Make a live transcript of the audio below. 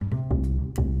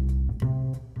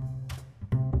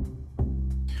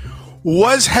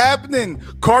What's happening,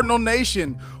 Cardinal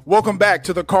Nation? Welcome back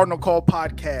to the Cardinal Call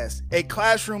Podcast, a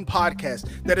classroom podcast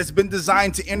that has been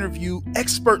designed to interview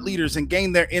expert leaders and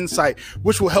gain their insight,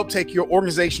 which will help take your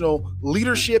organizational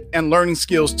leadership and learning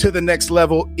skills to the next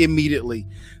level immediately.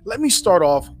 Let me start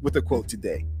off with a quote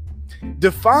today.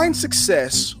 Define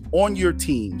success on your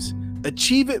teams,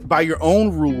 achieve it by your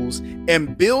own rules,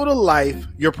 and build a life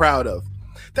you're proud of.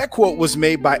 That quote was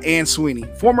made by Anne Sweeney,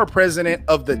 former president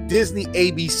of the Disney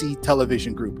ABC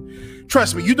television group.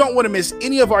 Trust me, you don't want to miss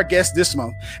any of our guests this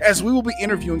month, as we will be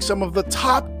interviewing some of the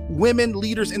top women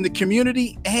leaders in the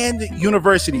community and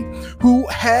university who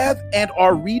have and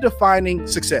are redefining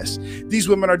success. These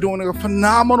women are doing a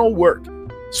phenomenal work.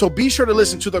 So be sure to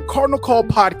listen to the Cardinal Call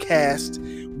Podcast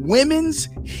Women's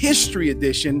History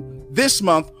Edition this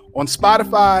month on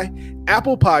Spotify,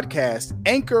 Apple Podcasts,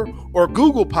 Anchor, or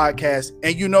Google Podcasts.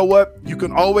 And you know what? You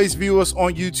can always view us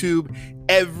on YouTube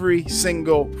every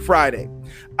single Friday.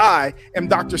 I am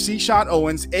Dr. C. Sean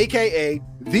Owens, aka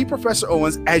The Professor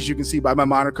Owens, as you can see by my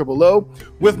moniker below.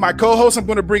 With my co-host, I'm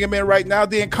going to bring him in right now,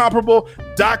 the incomparable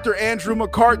Dr. Andrew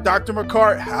McCart. Dr.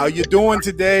 McCart, how you doing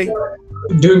today?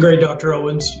 Doing great, Dr.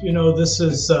 Owens. You know, this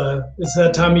is it's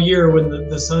that time of year when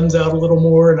the sun's out a little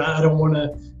more, and I don't want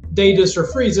to date us or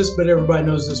freeze us, but everybody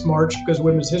knows this March because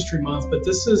Women's History Month. But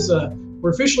this is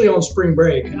we're officially on spring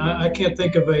break, and I can't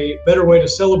think of a better way to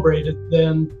celebrate it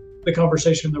than the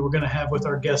conversation that we're going to have with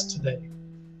our guest today.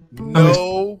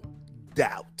 No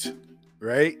doubt,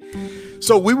 right?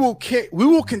 So we will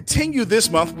continue this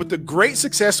month with the great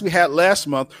success we had last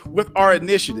month with our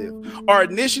initiative. Our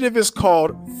initiative is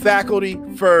called Faculty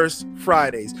First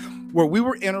Fridays, where we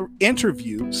will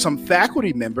interview some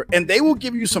faculty member, and they will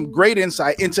give you some great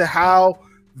insight into how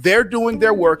they're doing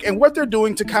their work and what they're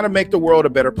doing to kind of make the world a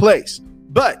better place.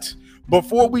 But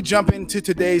before we jump into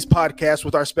today's podcast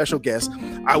with our special guest,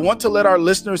 I want to let our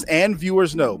listeners and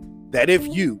viewers know that if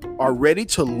you are ready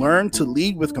to learn to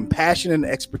lead with compassion and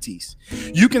expertise,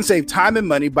 you can save time and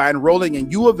money by enrolling in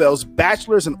UofL's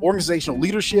Bachelor's in Organizational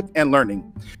Leadership and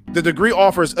Learning. The degree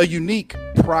offers a unique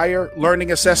prior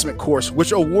learning assessment course,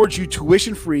 which awards you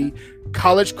tuition-free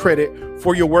college credit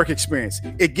for your work experience.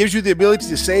 It gives you the ability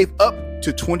to save up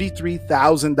to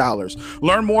 $23,000.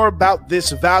 Learn more about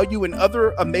this value and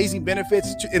other amazing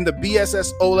benefits in the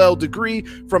BSS OLL degree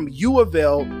from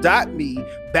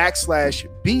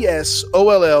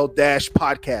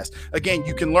UofL.me/BSOLL-podcast. Again,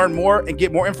 you can learn more and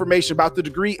get more information about the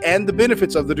degree and the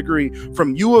benefits of the degree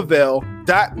from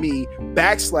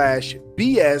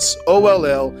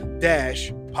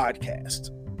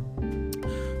UofL.me/BSOLL-podcast.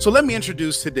 So let me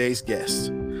introduce today's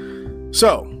guest.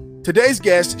 Today's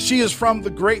guest, she is from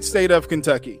the great state of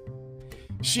Kentucky.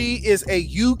 She is a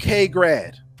UK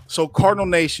grad. So Cardinal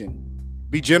Nation,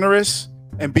 be generous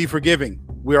and be forgiving.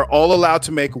 We are all allowed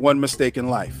to make one mistake in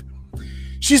life.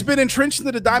 She's been entrenched in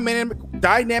the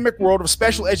dynamic world of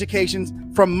special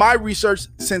education from my research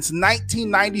since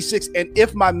 1996. And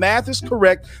if my math is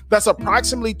correct, that's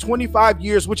approximately 25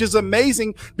 years, which is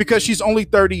amazing because she's only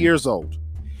 30 years old.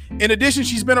 In addition,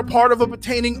 she's been a part of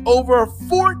obtaining over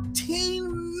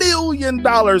 $14 million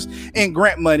in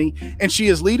grant money, and she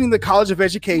is leading the College of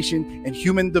Education and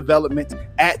Human Development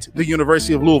at the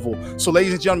University of Louisville. So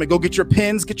ladies and gentlemen, go get your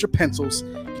pens, get your pencils,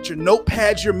 get your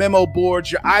notepads, your memo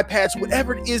boards, your iPads,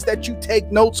 whatever it is that you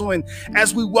take notes on,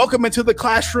 as we welcome into the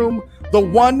classroom the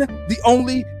one, the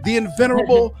only, the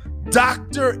invenerable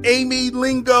Dr. Amy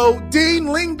Lingo. Dean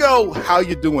Lingo, how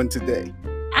you doing today?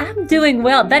 I'm doing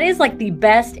well. That is like the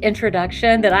best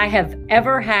introduction that I have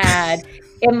ever had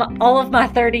in all of my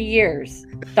 30 years,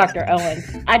 Dr. Owens.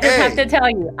 I just have to tell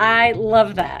you, I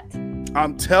love that.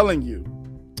 I'm telling you.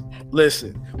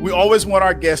 Listen, we always want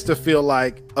our guests to feel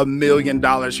like $1 million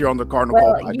here on the Cardinal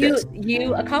Call Podcast.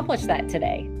 You accomplished that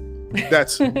today.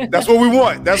 That's what we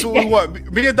want. That's what we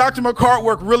want. Me and Dr. McCart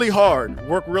work really hard.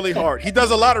 He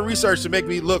does a lot of research to make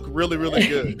me look really, really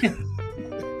good.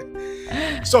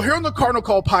 So here on the Cardinal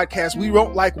Call Podcast, we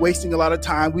don't like wasting a lot of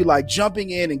time. We like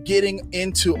jumping in and getting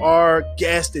into our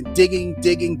guest and digging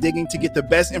to get the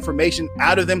best information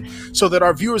out of them so that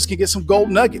our viewers can get some gold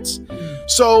nuggets.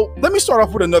 So let me start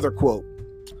off with another quote.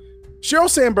 Sheryl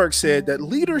Sandberg said that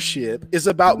leadership is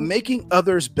about making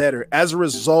others better as a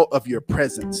result of your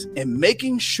presence and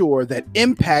making sure that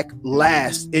impact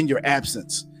lasts in your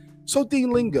absence. So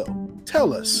Dean Lingo,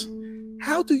 tell us,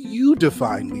 how do you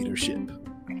define leadership?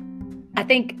 I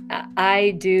think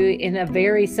I do in a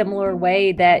very similar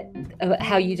way that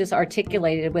how you just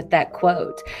articulated with that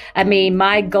quote. I mean,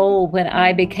 my goal when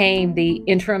I became the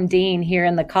interim dean here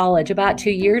in the college about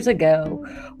 2 years ago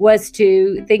was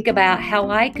to think about how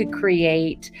I could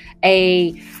create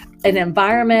a an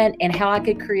environment and how I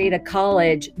could create a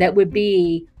college that would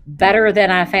be better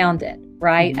than I found it.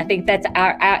 Right. I think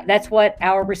that's what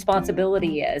our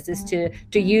responsibility is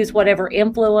to use whatever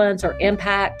influence or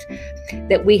impact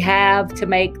that we have to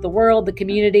make the world, the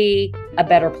community, a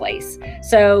better place.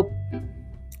 So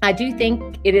I do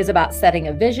think it is about setting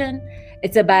a vision.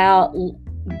 It's about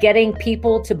getting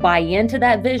people to buy into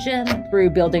that vision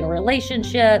through building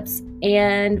relationships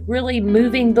and really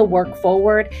moving the work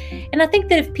forward. And I think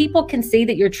that if people can see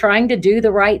that you're trying to do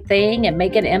the right thing and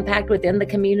make an impact within the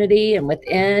community and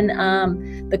within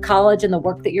the college and the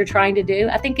work that you're trying to do,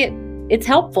 I think it's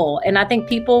helpful. And I think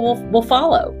people will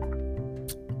follow.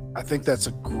 I think that's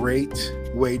a great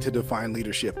way to define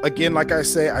leadership. Again, like I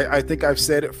say, I think I've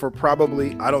said it for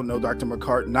probably, I don't know, Dr.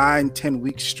 McCart, 9-10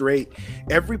 weeks straight.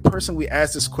 Every person we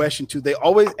ask this question to, they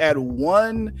always add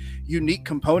one unique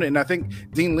component. And I think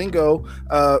Dean Lingo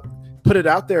put it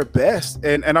out there best.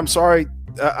 And I'm sorry,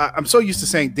 I'm so used to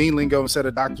saying Dean Lingo instead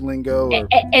of Dr. Lingo.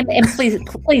 And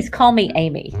please call me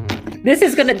Amy.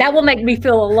 That will make me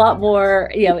feel a lot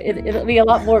more, it'll be a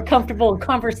lot more comfortable and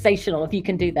conversational if you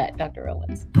can do that, Dr.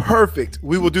 Owens. Perfect.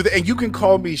 We will do that. And you can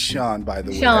call me Sean, by the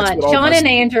way. Sean and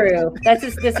Andrew.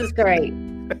 This is great.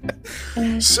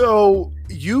 So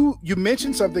you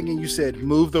mentioned something and you said,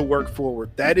 move the work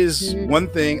forward. That is one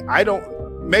thing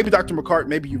maybe Dr. McCart,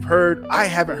 maybe you've heard, I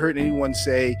haven't heard anyone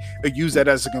say or use that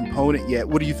as a component yet.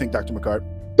 What do you think, Dr. McCart?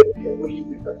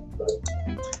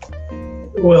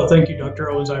 Well, thank you, Dr.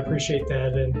 Owens. I appreciate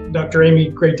that. And Dr. Amy,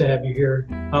 great to have you here.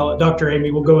 Dr.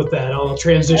 Amy, we'll go with that. I'll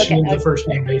transition into the first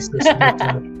name basis.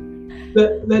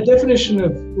 That definition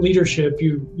of leadership,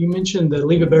 you mentioned the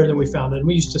leave it better than we found it. And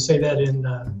we used to say that in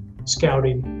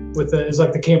scouting it's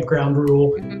like the campground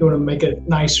rule. You want to make it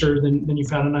nicer than you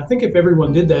found it. And I think if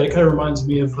everyone did that, it kind of reminds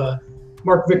me of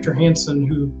Mark Victor Hansen,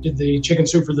 who did the Chicken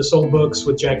Soup for the Soul books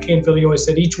with Jack Canfield. He always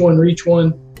said, each one reach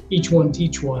one, each one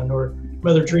teach one. Or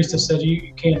Mother Teresa said,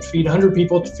 you can't feed 100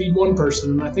 people to feed one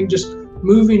person. And I think just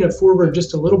moving it forward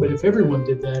just a little bit, if everyone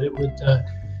did that, it would,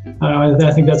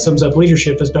 I think that sums up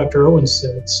leadership, as Dr. Owens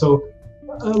said. So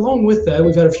along with that,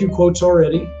 we've had a few quotes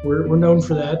already. We're known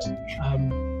for that.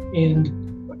 And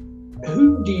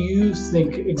who do you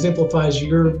think exemplifies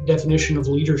your definition of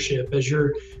leadership as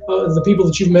the people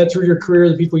that you've met through your career,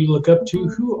 the people you look up to?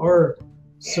 Who are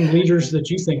some leaders that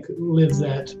you think live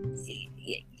that?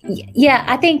 Yeah,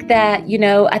 I think that,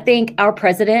 I think our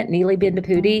president, Neely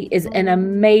Bendapudi, is an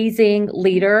amazing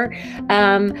leader.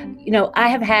 I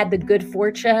have had the good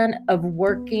fortune of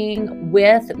working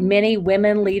with many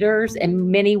women leaders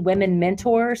and many women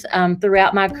mentors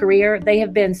throughout my career. They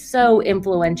have been so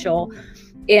influential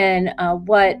in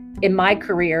my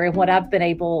career and what I've been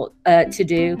able to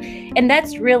do. And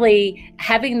that's really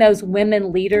having those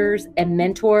women leaders and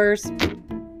mentors,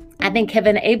 I think, have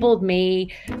enabled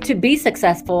me to be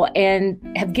successful and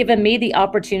have given me the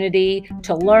opportunity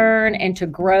to learn and to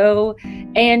grow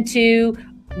and to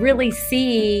really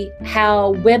see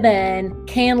how women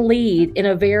can lead in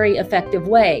a very effective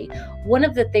way. One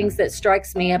of the things that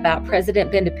strikes me about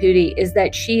President Bendapudi is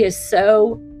that she is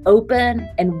so open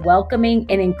and welcoming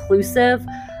and inclusive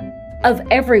of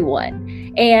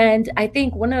everyone. And I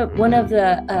think one of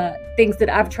the things that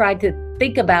I've tried to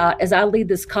think about as I lead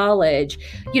this college,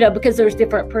 because there's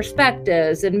different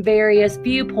perspectives and various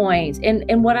viewpoints.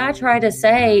 And what I try to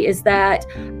say is that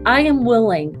I am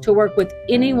willing to work with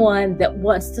anyone that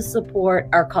wants to support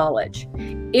our college,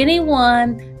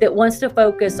 anyone that wants to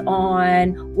focus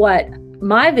on what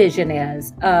my vision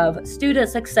is of student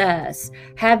success,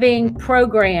 having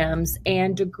programs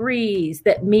and degrees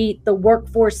that meet the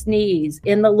workforce needs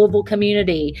in the Louisville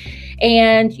community,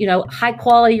 and high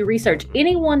quality research.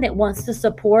 Anyone that wants to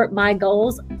support my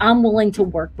goals, I'm willing to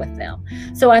work with them.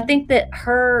 So I think that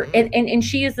her and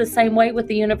she is the same way with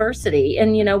the university.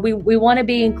 And we want to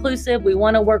be inclusive. We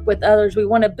want to work with others. We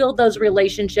want to build those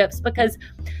relationships because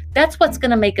that's what's going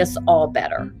to make us all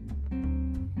better.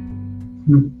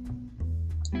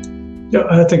 Yeah,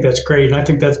 I think that's great. And I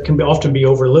think that can often be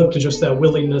overlooked, just that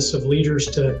willingness of leaders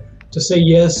to say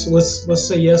yes. Let's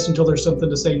say yes until there's something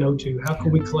to say no to. How can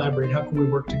we collaborate? How can we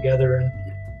work together?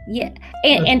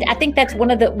 And I think that's one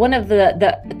of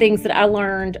the things that I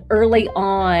learned early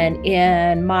on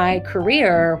in my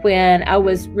career when I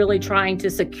was really trying to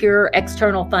secure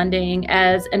external funding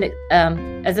as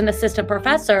an assistant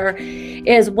professor,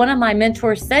 is one of my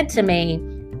mentors said to me,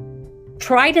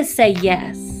 try to say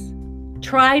yes.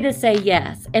 Try to say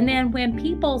yes. And then when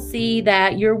people see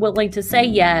that you're willing to say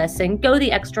yes and go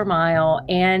the extra mile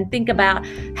and think about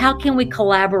how can we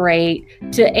collaborate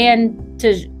to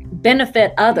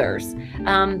benefit others.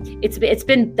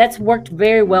 That's worked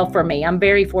very well for me. I'm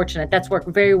very fortunate. That's worked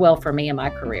very well for me in my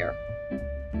career.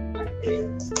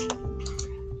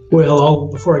 Well,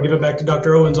 before I give it back to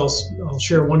Dr. Owens, I'll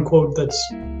share one quote that's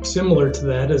similar to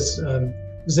that. As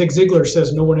Zig Ziglar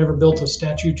says, "No one ever built a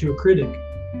statue to a critic."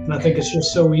 And I think it's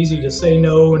just so easy to say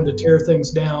no and to tear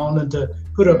things down and to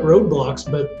put up roadblocks.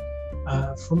 But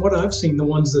from what I've seen, the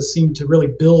ones that seem to really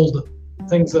build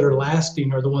things that are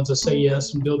lasting are the ones that say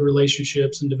yes and build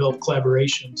relationships and develop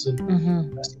collaborations.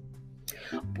 And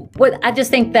What I just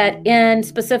think that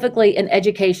specifically in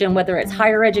education, whether it's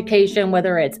higher education,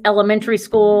 whether it's elementary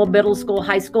school, middle school,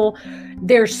 high school,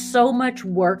 there's so much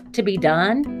work to be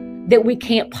done that we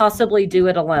can't possibly do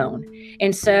it alone.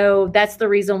 And so that's the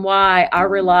reason why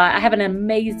I have an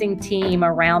amazing team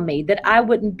around me, that I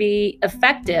wouldn't be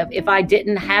effective if I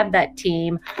didn't have that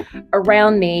team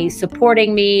around me,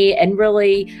 supporting me and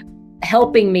really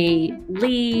helping me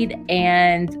lead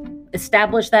and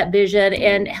establish that vision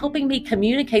and helping me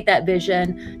communicate that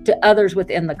vision to others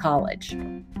within the college.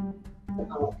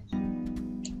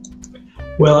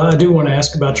 Well, I do want to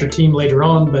ask about your team later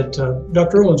on, but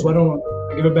Dr. Owens, why don't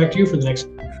I give it back to you for the next?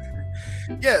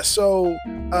 Yeah, so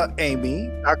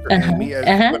Amy, Dr. Amy,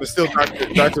 but it's still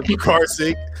Dr.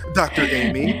 Pekarsik, Dr.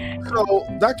 Amy. So,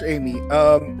 Dr. Amy,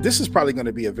 this is probably going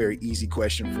to be a very easy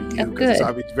question for you because it's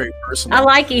obviously very personal. I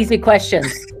like easy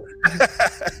questions.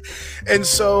 And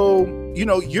so,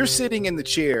 you're sitting in the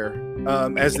chair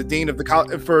as the dean of the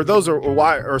college. For those who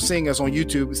are seeing us on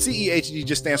YouTube, CEHD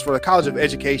just stands for the College of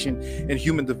Education and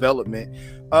Human Development.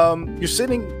 You're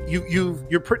sitting,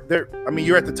 you're there. I mean,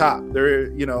 you're at the top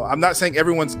there. I'm not saying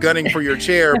everyone's gunning for your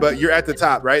chair, but you're at the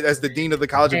top, right? As the dean of the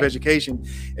College of Education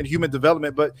and Human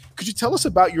Development. But could you tell us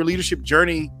about your leadership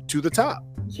journey to the top?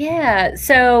 Yeah.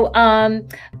 So,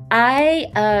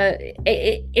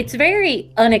 it's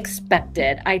very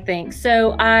unexpected, I think.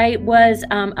 So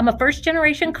I'm a first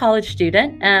generation college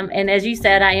student. And as you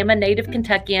said, I am a native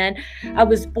Kentuckian. I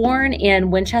was born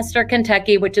in Winchester,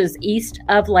 Kentucky, which is east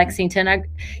of Lexington.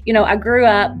 I grew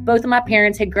up, both of my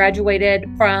parents had graduated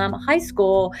from high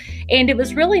school, and it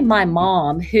was really my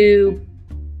mom who,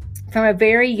 from a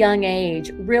very young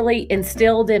age, really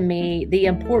instilled in me the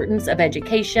importance of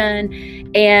education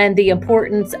and the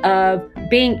importance of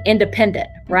being independent,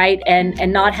 right?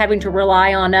 And not having to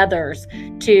rely on others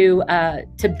to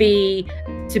be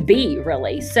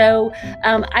really. So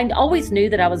I always knew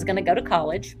that I was going to go to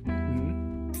college,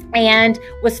 and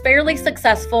was fairly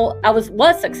successful. I was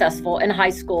successful in high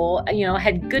school,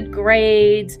 had good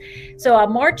grades. So I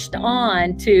marched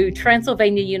on to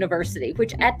Transylvania University,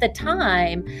 which at the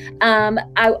time,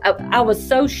 I was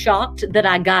so shocked that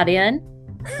I got in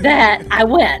that I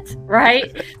went,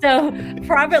 right? So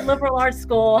private liberal arts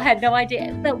school, had no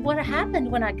idea. But what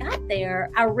happened when I got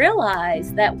there, I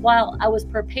realized that while I was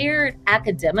prepared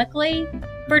academically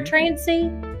for Transy,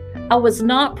 I was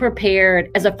not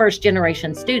prepared as a first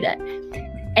generation student.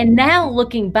 And now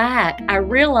looking back, I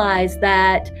realize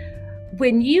that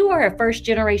when you are a first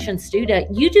generation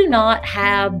student, you do not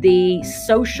have the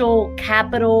social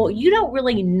capital. You don't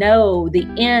really know the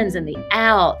ins and the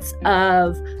outs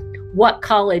of what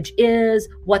college is,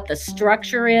 what the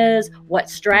structure is, what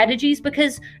strategies,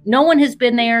 because no one has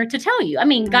been there to tell you. I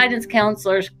mean, guidance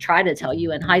counselors try to tell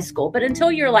you in high school, but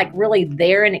until you're like really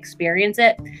there and experience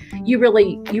it, you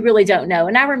really don't know.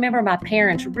 And I remember my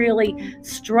parents really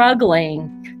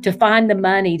struggling to find the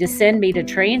money to send me to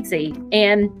Transy.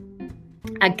 And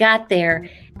I got there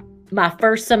my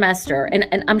first semester,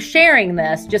 and I'm sharing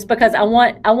this just because I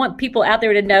want people out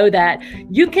there to know that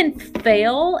you can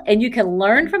fail and you can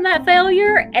learn from that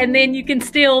failure, and then you can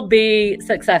still be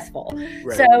successful.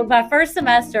 Right. So my first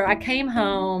semester, I came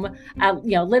home, I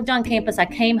lived on campus. I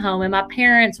came home, and my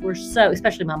parents were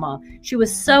especially my mom, she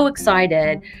was so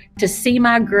excited to see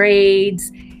my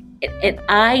grades, and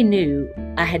I knew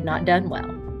I had not done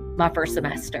well my first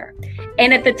semester.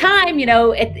 And at the time,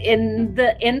 in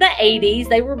the 80s,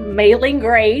 they were mailing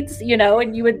grades,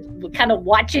 and you would kind of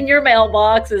watch in your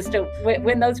mailbox as to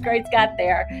when those grades got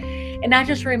there. And I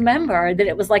just remember that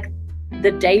it was like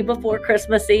the day before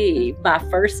Christmas Eve, my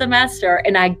first semester,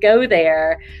 and I go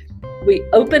there, we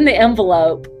open the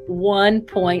envelope,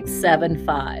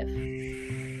 1.75.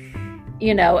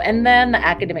 And then the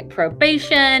academic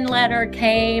probation letter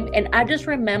came, and I just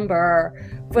remember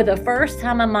for the first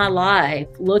time in my life,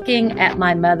 looking at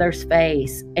my mother's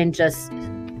face and just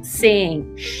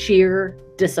seeing sheer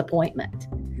disappointment.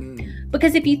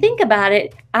 Because if you think about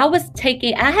it, I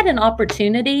had an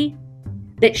opportunity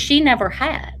that she never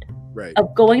had, right,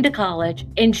 of going to college.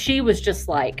 And she was just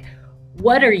like,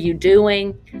 what are you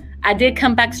doing? I did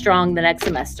come back strong the next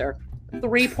semester,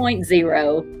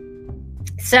 3.0.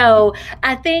 So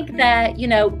I think that,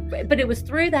 but it was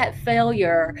through that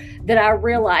failure that I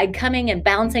realized, coming and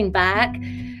bouncing back,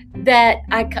 that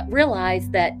I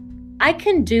realized that I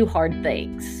can do hard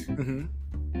things. Mm-hmm.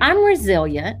 I'm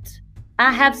resilient.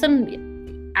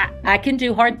 I can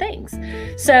do hard things.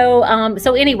 So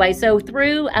anyway,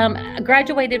 through, I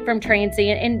graduated from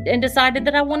transient and decided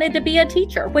that I wanted to be a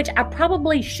teacher, which I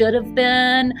probably should have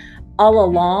been all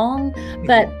along.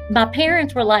 But my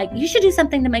parents were like, you should do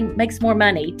something that makes more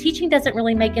money. Teaching doesn't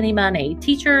really make any money.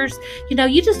 Teachers,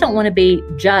 you just don't want to be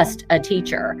just a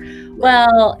teacher.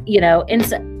 Well,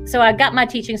 and so I got my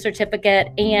teaching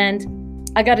certificate and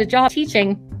I got a job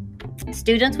teaching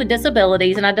students with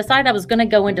disabilities, and I decided I was going to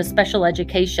go into special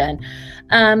education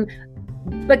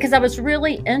because I was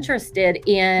really interested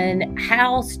in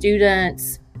how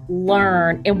students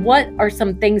learn and what are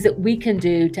some things that we can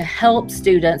do to help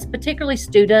students, particularly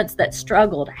students that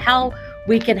struggled, how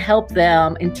we can help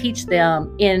them and teach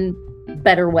them in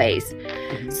better ways.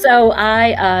 So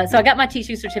I got my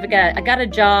teaching certificate. I got a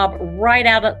job right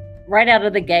out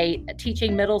of the gate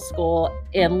teaching middle school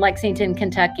in Lexington,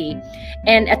 Kentucky.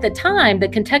 And at the time, the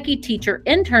Kentucky Teacher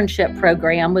Internship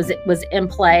Program was in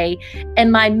play.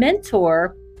 And my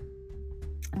mentor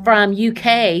from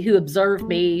UK, who observed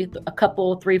me a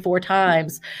couple, 3-4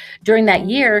 times during that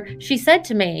year, she said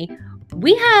to me,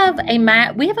 we have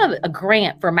a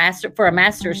grant for a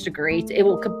master's degree. It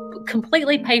will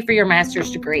completely pay for your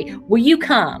master's degree. Will you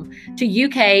come to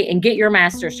UK and get your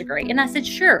master's degree? And I said,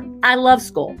 sure. I love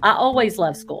school. I always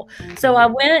love school. So I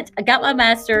went, I got my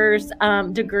master's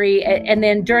degree. And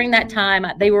then during that time,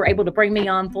 they were able to bring me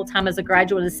on full-time as a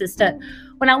graduate assistant.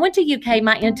 When I went to UK,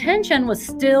 my intention was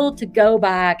still to go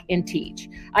back and teach.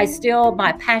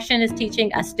 My passion is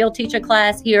teaching. I still teach a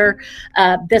class here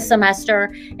this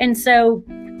semester. And so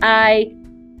I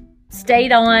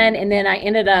stayed on, and then I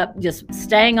ended up just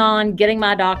staying on, getting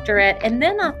my doctorate. And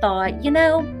then I thought,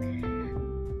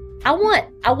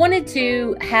 I wanted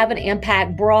to have an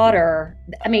impact broader.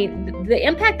 I mean, the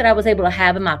impact that I was able to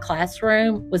have in my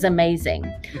classroom was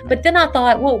amazing. But then I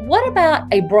thought, well, what about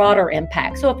a broader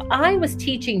impact? So if I was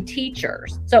teaching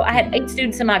teachers, so I had 8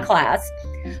 students in my class,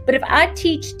 but if I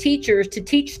teach teachers to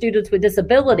teach students with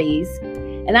disabilities,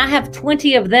 and I have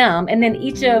 20 of them, and then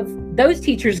each of those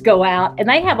teachers go out and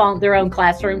they have their own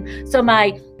classroom. So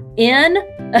my N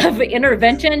of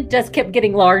intervention just kept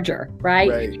getting larger,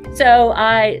 right? So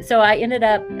I ended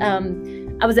up,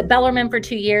 I was at Bellarmine for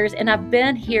 2 years, and I've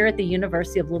been here at the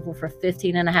University of Louisville for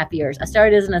 15 and a half years. I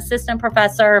started as an assistant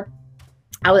professor.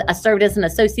 I served as an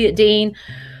associate dean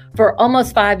for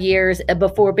almost 5 years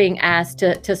before being asked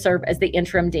to serve as the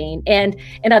interim dean. And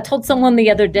I told someone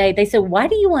the other day, they said, why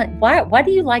do you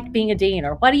like being a dean,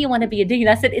 or why do you want to be a dean?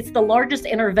 I said, it's the largest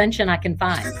intervention I can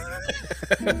find.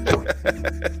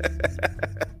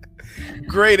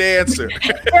 Great answer.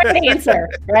 Great answer,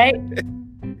 right?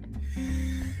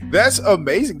 That's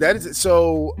amazing. That is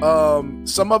so.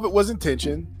 Some of it was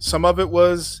intention. Some of it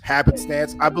was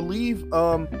happenstance. I believe.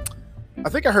 I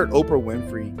think I heard Oprah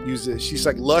Winfrey use it. She's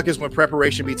like, luck is when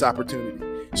preparation meets opportunity.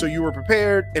 So you were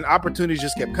prepared, and opportunities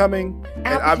just kept coming.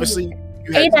 And obviously,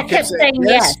 I kept saying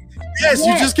yes. Yes,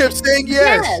 you just kept saying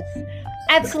yes. Yes.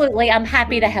 Absolutely. I'm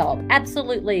happy to help.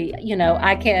 Absolutely.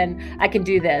 I can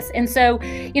do this. And so,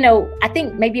 I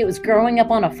think maybe it was growing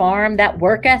up on a farm, that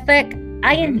work ethic.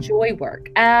 I enjoy work.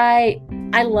 I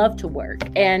love to work.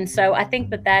 And so I think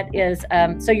that is,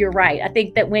 so you're right. I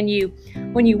think that when you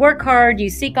work hard, you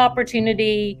seek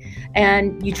opportunity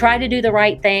and you try to do the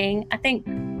right thing. I think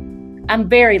I'm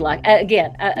very lucky.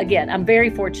 Again, I'm very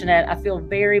fortunate. I feel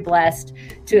very blessed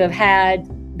to have had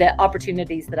the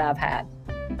opportunities that I've had.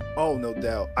 Oh, no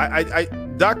doubt. I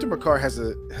Dr. McCart has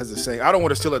a saying. I don't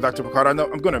want to steal it, Dr. McCart. I know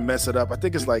I'm going to mess it up. I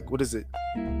think it's like, what is it?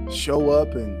 Show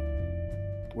up and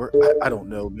work. I don't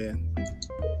know, man.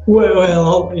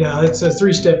 Well, yeah, it's a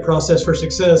 3-step process for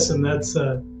success, and that's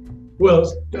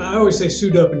well, I always say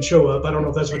suit up and show up. I don't know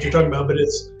if that's what you're talking about, but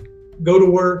it's go to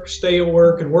work, stay at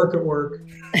work, and work at work.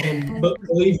 And but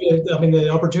believe me, I mean, the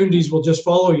opportunities will just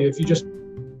follow you if you just.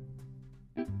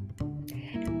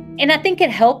 And I think it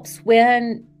helps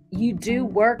when you do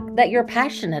work that you're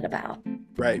passionate about.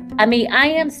 Right. I mean, I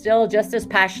am still just as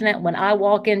passionate when I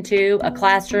walk into a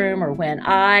classroom or when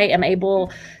I am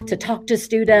able to talk to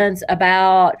students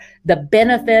about the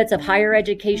benefits of higher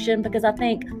education, because I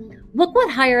think, look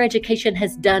what higher education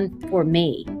has done for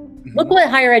me. Look what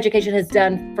higher education has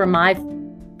done for my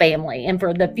family and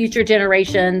for the future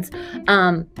generations.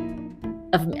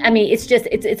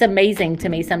 It's amazing to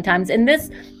me sometimes. And this,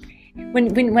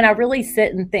 when I really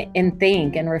sit and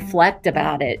think and reflect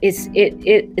about it,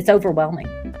 it's overwhelming.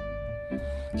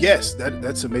 Yes,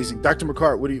 that's amazing, Dr.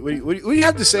 McCart. What do you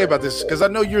have to say about this? Because I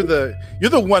know you're the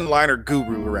one-liner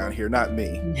guru around here, not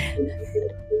me.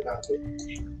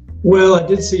 Well, I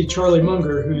did see Charlie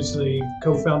Munger, who's the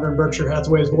co-founder in Berkshire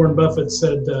Hathaway, as Warren Buffett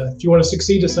said, if you want to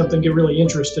succeed at something, get really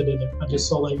interested in it. I just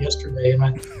saw that yesterday, and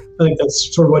I think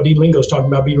that's sort of what Dean Lingo's talking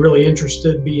about, being really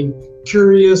interested, being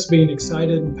curious, being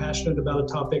excited and passionate about a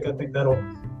topic. I think that'll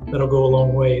go a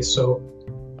long way. So,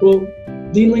 well,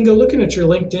 Dean Lingo, looking at your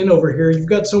LinkedIn over here, you've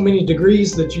got so many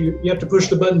degrees that you have to push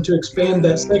the button to expand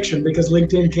that section because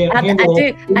LinkedIn can't handle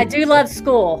it. I do love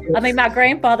school. I mean, my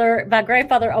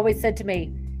grandfather always said to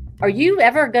me, "Are you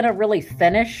ever going to really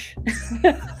finish?"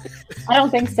 I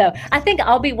don't think so. I think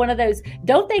I'll be one of those.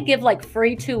 Don't they give like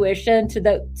free tuition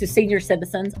to senior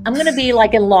citizens? I'm going to be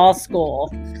like in law school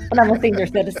when I'm a senior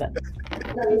citizen.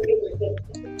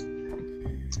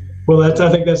 Well, I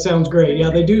think that sounds great.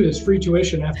 Yeah, they do. It's free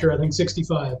tuition after, I think,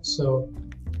 65. So,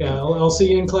 yeah, I'll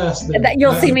see you in class then.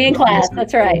 You'll see me in class.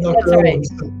 That's right. That's right.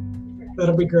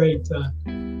 That'll be great.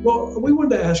 Well, we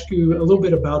wanted to ask you a little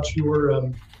bit about your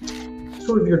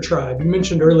sort of your tribe. You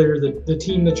mentioned earlier that the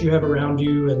team that you have around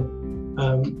you, and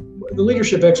the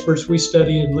leadership experts we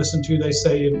study and listen to, they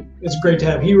say it's great to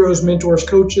have heroes, mentors,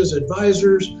 coaches,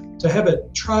 advisors, to have a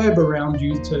tribe around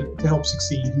you to help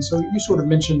succeed. And so you sort of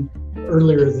mentioned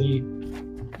earlier the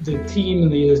team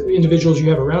and the individuals you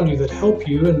have around you that help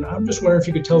you. And I'm just wondering if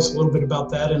you could tell us a little bit about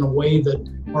that in a way that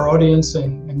our audience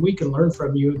and we can learn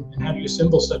from you, and how do you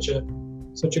assemble such a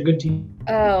good team?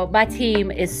 Oh, my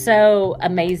team is so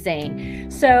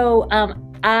amazing. So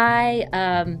I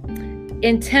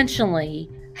intentionally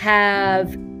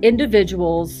have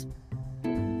individuals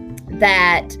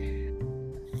that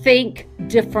think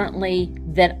differently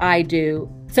than I do.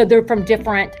 So they're from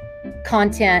different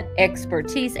content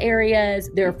expertise areas.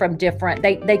 They're from different,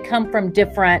 they come from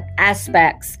different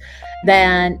aspects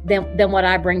than what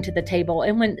I bring to the table.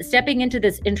 And when stepping into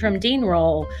this interim dean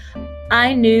role,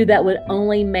 I knew that would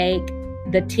only make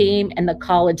the team and the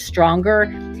college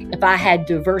stronger if I had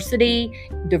diversity,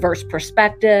 diverse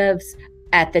perspectives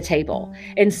at the table.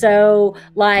 And so,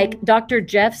 like Dr.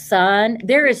 Jeff Sun,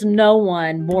 there is no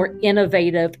one more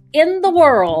innovative in the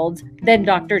world than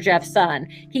Dr. Jeff Sun.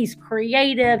 He's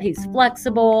creative, he's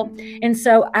flexible. And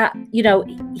so,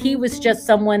 he was just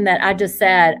someone that I just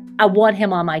said, I want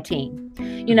him on my team.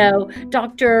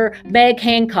 Dr. Meg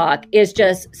Hancock is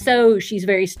she's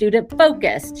very student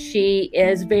focused. She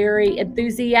is very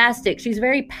enthusiastic. She's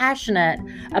very passionate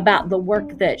about the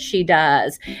work that she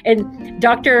does. And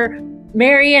Dr.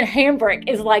 Marian Hambrick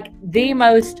is like the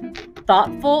most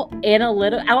thoughtful,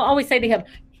 analytical. I always say to him,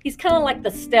 he's kind of like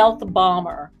the stealth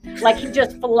bomber. Like he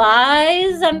just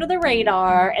flies under the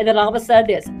radar, and then all of a sudden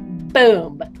it's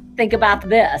boom, think about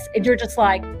this. And you're just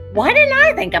like, why didn't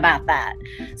I think about that?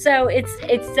 So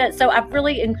so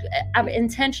I've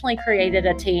intentionally created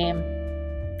a team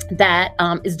that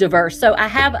is diverse. So I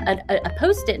have a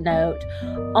Post-it note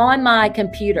on my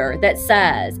computer that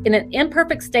says, in an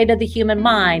imperfect state of the human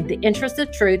mind, the interests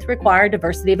of truth require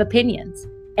diversity of opinions.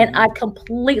 And I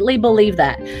completely believe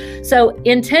that. So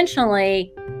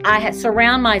intentionally, I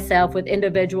surround myself with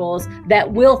individuals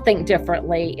that will think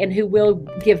differently and who will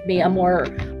give me a more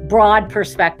broad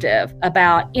perspective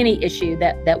about any issue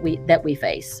that we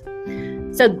face.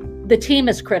 So the team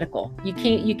is critical. You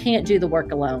can't do the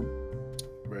work alone.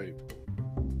 Right.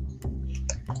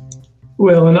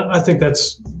 Well, and I think I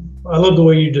love the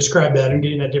way you describe that and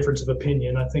getting that difference of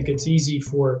opinion. I think it's easy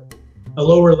for a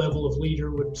lower level of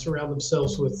leader would surround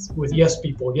themselves with yes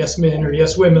people, yes men or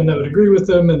yes women that would agree with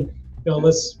them, and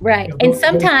let's right. And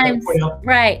sometimes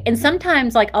right. And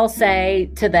sometimes, like, I'll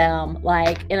say to them,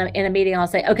 like in a meeting, I'll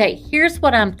say, okay, here's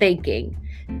what I'm thinking.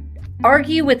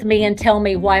 Argue with me and tell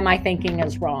me why my thinking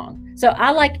is wrong. So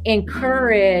I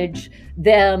encourage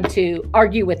them to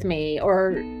argue with me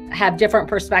or have different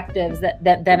perspectives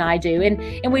than I do.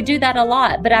 And we do that a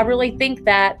lot, but I really think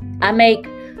that I make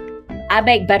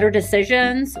better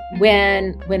decisions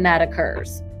when that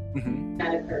occurs. Mm-hmm.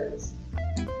 That occurs.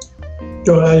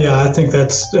 Yeah, I think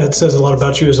that says a lot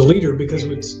about you as a leader, because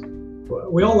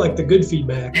we all like the good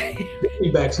feedback.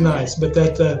 Feedback's nice, but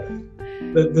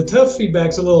the tough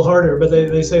feedback's a little harder. But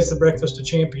they say it's the breakfast of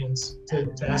champions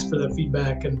to ask for that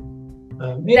feedback, and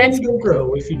you don't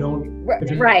grow if you don't.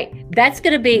 Right. That's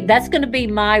gonna be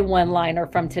my one-liner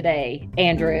from today,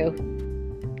 Andrew.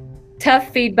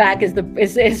 Tough feedback is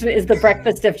the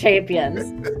breakfast of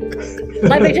champions.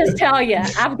 Let me just tell you,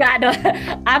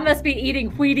 I must be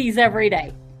eating Wheaties every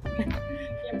day.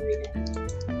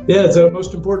 Yeah, it's the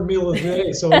most important meal of the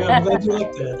day. So yeah, I'm glad you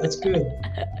like that. That's good.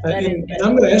 And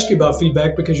I'm going to ask you about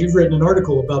feedback, because you've written an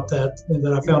article about that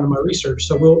I found in my research.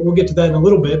 So we'll get to that in a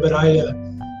little bit. But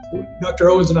Dr.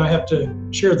 Owens and I have to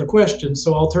share the questions,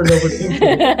 so I'll turn it over to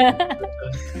him.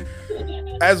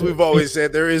 As we've always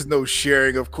said, there is no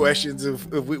sharing of questions. If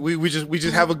we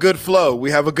just have a good flow. We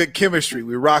have a good chemistry.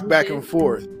 We rock back and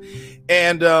forth.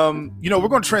 And, we're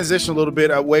going to transition a little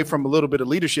bit away from a little bit of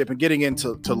leadership and getting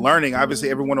into learning. Obviously,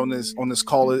 everyone on this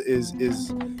call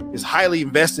is highly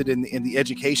invested in the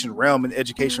education realm and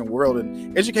education world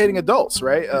and educating adults,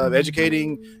 right?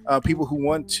 Educating people who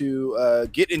want to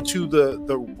get into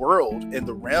the world and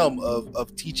the realm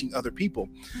of teaching other people.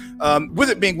 With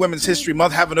it being Women's History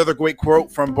Month, I have another great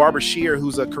quote from Barbara Scheer, who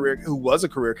was a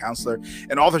career counselor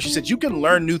and author. She said, "You can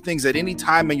learn new things at any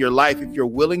time in your life if you're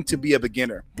willing to be a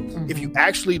beginner. If you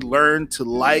actually learn to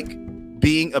like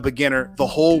being a beginner, the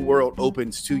whole world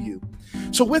opens to you."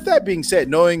 So with that being said,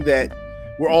 knowing that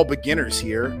we're all beginners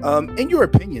here, in your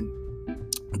opinion,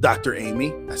 Dr.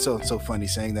 Amy, that's so funny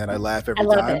saying that. I laugh every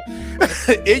time.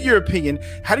 In your opinion,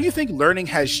 how do you think learning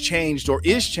has changed or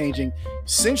is changing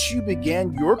since you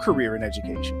began your career in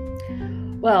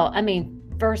education? Well,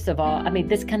 first of all,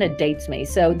 this kind of dates me.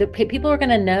 So the people are going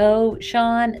to know,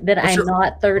 Sean, that I'm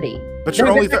not 30. But you're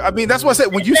only 30. That's what I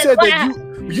said. When you said that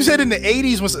you said in the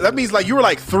 80s, that means like you were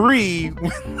like 3.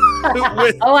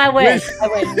 I wish.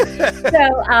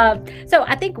 So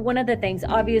I think one of the things,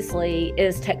 obviously,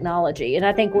 is technology. And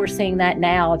I think we're seeing that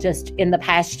now just in the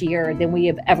past year than we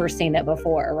have ever seen it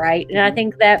before, right? And I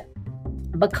think that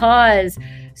because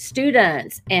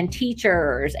students and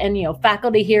teachers and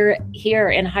faculty here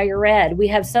in higher ed, we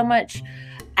have so much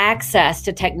access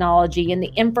to technology and the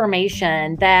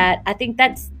information that I think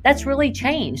that's really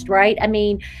changed, right? I'm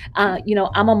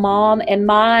a mom, and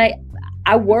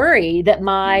I worry that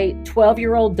my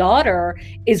 12-year-old daughter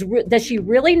does she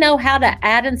really know how to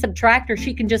add and subtract, or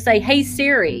she can just say, "Hey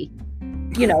Siri,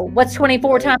 what's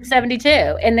 24 times 72?"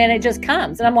 And then it just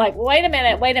comes. And I'm like, wait a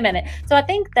minute. So I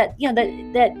think that,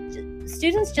 that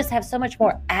students just have so much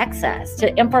more access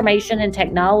to information and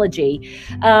technology.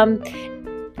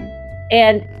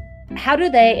 And how do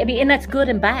they, and that's good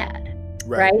and bad,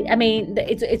 right?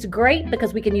 It's great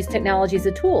because we can use technology as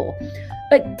a tool,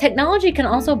 but technology can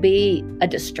also be a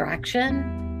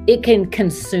distraction. It can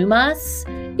consume us.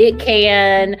 It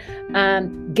can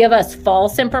give us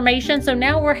false information. So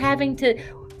now we're having to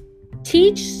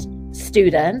teach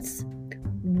students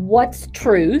what's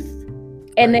truth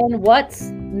and then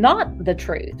what's not the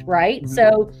truth, right? Mm-hmm.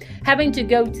 So having to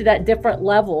go to that different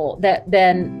level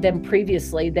than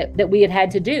previously that we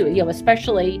had to do,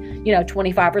 especially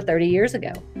 25 or 30 years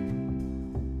ago.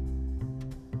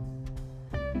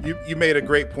 You made a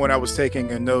great point. I was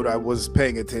taking a note. I was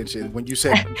paying attention when you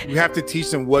said you have to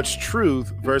teach them what's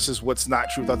truth versus what's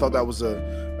not truth. I thought that was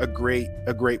a great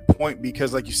point,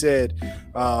 because like you said,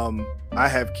 I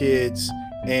have kids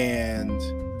and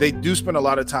they do spend a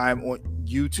lot of time on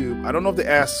YouTube. I don't know if they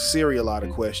ask Siri a lot of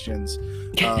questions,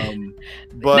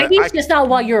 but maybe it's just not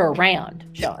while you're around,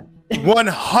 Sean.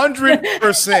 100%.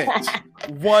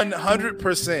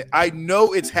 100%. I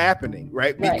know it's happening,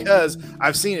 right? Because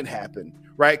I've seen it happen,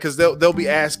 right? Because they'll be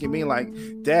asking me like,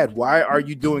 "Dad, why are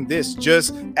you doing this?"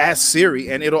 Just ask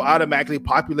Siri and it'll automatically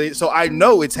populate. So I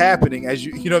know it's happening, as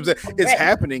you know what I'm saying? It's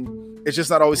happening. It's just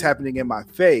not always happening in my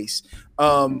face.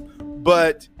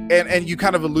 But and you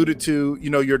kind of alluded to,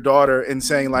 your daughter and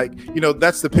saying like,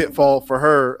 that's the pitfall for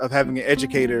her of having an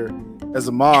educator as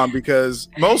a mom, because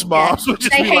most moms would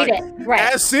just be like,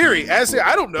 ask Siri.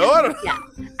 I don't know.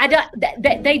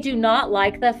 They do not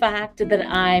like the fact that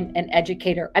I'm an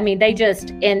educator. They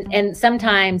just, and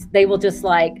sometimes they will just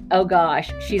like, oh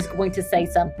gosh, she's going to say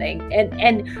something.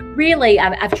 And really,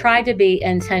 I've tried to be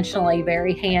intentionally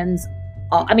very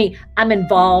I'm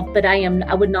involved, but I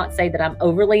would not say that I'm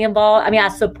overly involved. I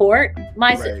support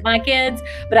my kids,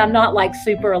 but I'm not like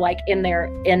super like in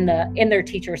their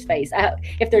teacher's face.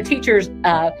 If their teachers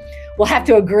will have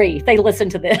to agree if they listen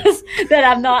to this, that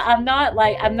I'm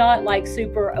not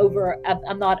super over.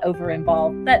 I'm not over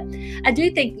involved. But I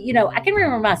do think, I can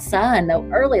remember my son though,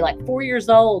 early, like 4 years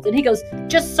old, and he goes,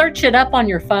 "Just search it up on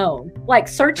your phone, like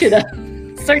search it up."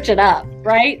 Search it up,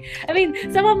 right?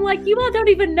 Some of them like, you all don't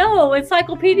even know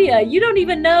encyclopedia. You don't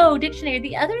even know dictionary.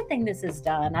 The other thing this has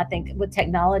done, I think, with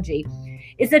technology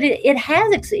is that it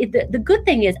has, the good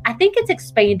thing is, I think it's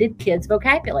expanded kids'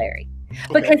 vocabulary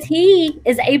because he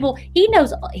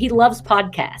loves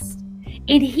podcasts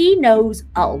and he knows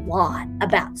a lot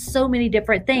about so many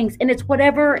different things, and it's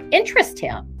whatever interests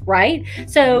him, right?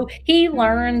 So he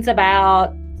learns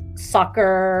about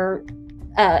soccer,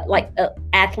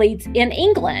 athletes in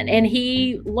England, and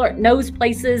he knows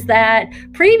places that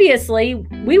previously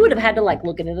we would have had to like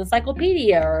look at an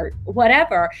encyclopedia or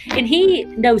whatever, and he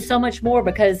knows so much more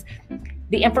because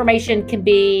the information can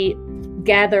be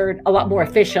gathered a lot more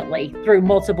efficiently through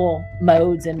multiple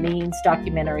modes and means,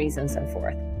 documentaries, and so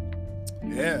forth.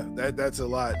 Yeah, that's a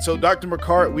lot. So, Dr.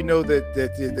 McCart, we know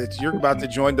that you're about to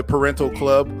join the parental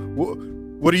club.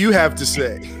 What do you have to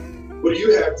say? What do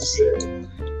you have to say?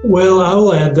 Well,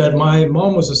 I'll add that my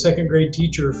mom was a second grade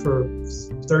teacher for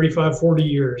 35, 40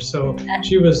 years. So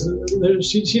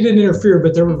she didn't interfere,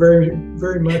 but there were very,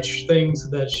 very much things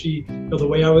that the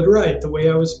way I would write, the way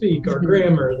I would speak, our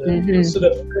grammar, sit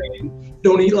up straight,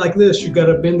 don't eat like this, you've got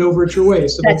to bend over at your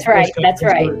waist. So that's right.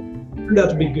 Turned out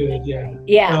to be good. Yeah.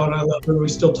 Yeah. And I love her. We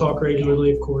still talk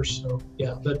regularly, of course. So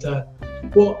yeah, but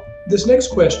well, this next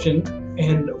question,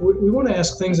 and we want to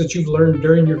ask things that you've learned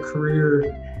during your career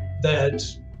that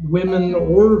women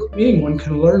or anyone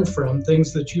can learn from,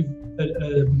 things that you've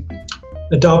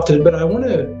adopted. But I want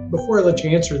to, before I let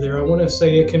you answer there, I want to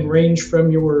say it can range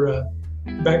from your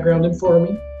background in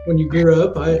farming. When you grew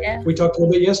up, we talked a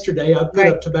little bit yesterday. I put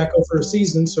up tobacco for a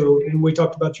season, and we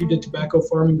talked about you did tobacco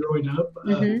farming growing up.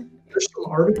 There's some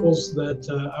articles that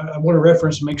I want to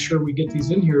reference and make sure we get these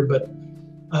in here. But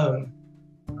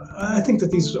I think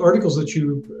that these articles that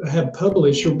you have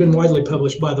published, have been widely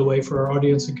published, by the way, for our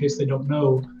audience in case they don't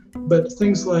know. But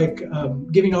things like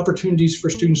giving opportunities for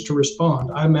students to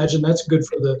respond. I imagine that's good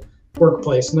for the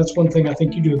workplace, and that's one thing I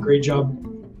think you do a great job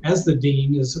as the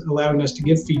dean, is allowing us to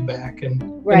give feedback and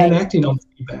acting on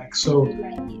feedback. So,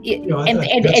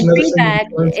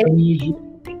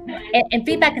 and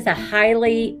feedback is a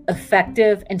highly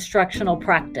effective instructional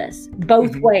practice,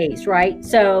 both ways, right?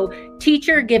 So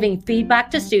teacher giving feedback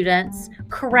to students,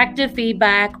 corrective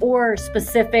feedback or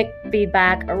specific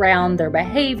feedback around their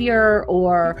behavior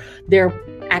or their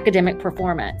academic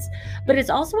performance. But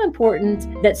it's also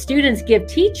important that students give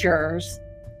teachers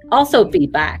also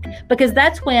feedback, because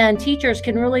that's when teachers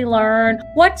can really learn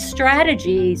what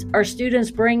strategies are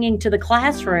students bringing to the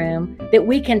classroom that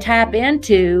we can tap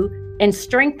into and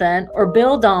strengthen or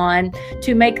build on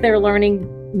to make their learning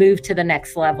move to the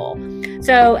next level.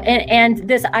 So, and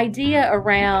this idea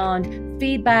around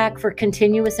feedback for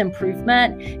continuous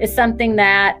improvement is something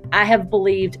that I have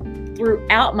believed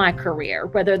throughout my career,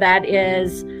 whether that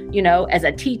is, as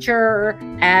a teacher,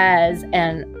 as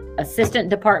an assistant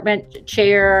department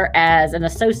chair, as an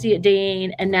associate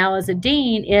dean, and now as a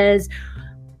dean, is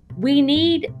we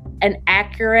need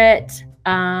accurate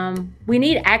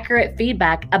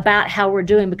feedback about how we're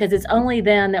doing, because it's only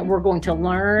then that we're going to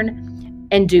learn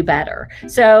and do better.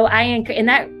 So and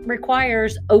that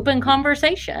requires open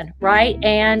conversation, right?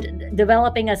 And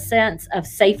developing a sense of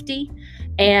safety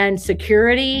and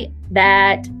security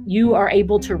that you are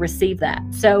able to receive that.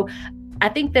 So I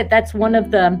think that that's one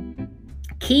of the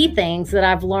key things that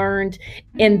I've learned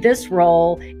in this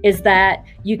role, is that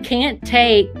you can't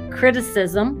take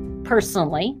criticism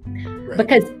personally. Right.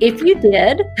 Because if you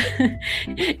did,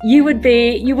 you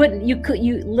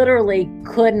literally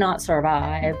could not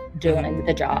survive doing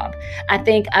the job. I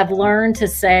think I've learned to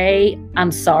say,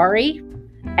 I'm sorry.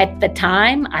 At the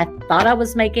time, I thought I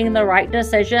was making the right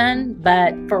decision,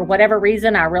 but for whatever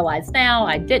reason, I realize now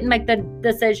I didn't make the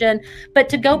decision. But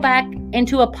to go back and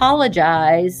to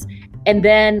apologize and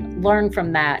then learn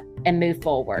from that and move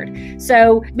forward.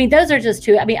 So, those are just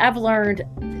two. I've learned,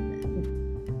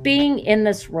 being in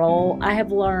this role, I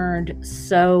have learned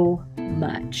so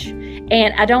much.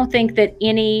 And I don't think that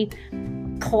any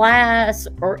class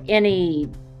or any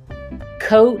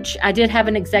coach, I did have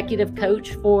an executive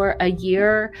coach for a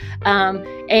year.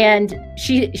 And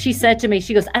she said to me,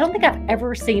 she goes, I don't think I've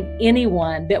ever seen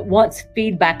anyone that wants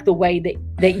feedback the way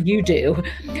that you do.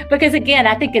 Because again,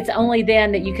 I think it's only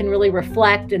then that you can really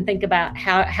reflect and think about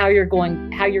how you're going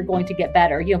to get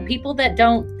better. People that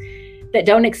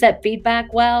don't accept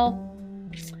feedback well,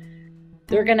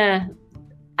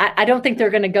 I don't think they're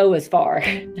gonna go as far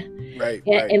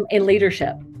in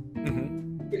leadership.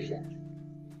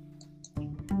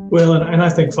 Well, and I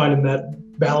think finding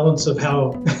that balance of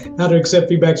how to accept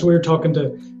feedback. So we were talking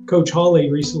to Coach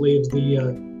Hawley recently, of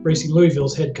the Racing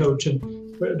Louisville's head coach, and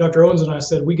Dr. Owens and I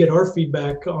said we get our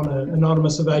feedback on an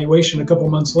anonymous evaluation a couple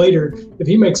months later. If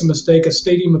he makes a mistake, a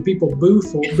stadium of people boo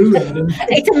at him.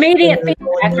 It's immediate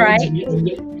feedback, right?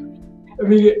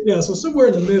 So somewhere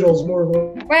in the middle is more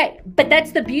right. But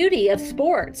that's the beauty of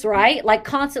sports, right? Like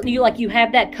constantly, you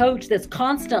have that coach that's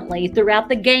constantly throughout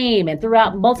the game and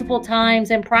throughout multiple times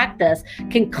in practice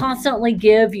can constantly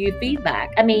give you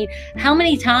feedback. How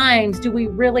many times do we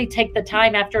really take the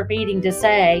time after a meeting to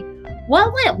say,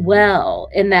 what went well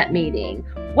in that meeting?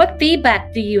 What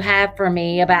feedback do you have for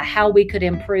me about how we could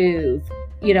improve,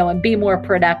 and be more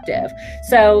productive?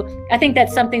 So I think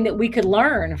that's something that we could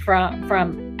learn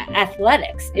from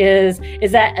athletics is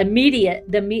that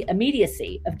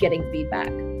immediacy of getting feedback.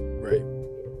 Right.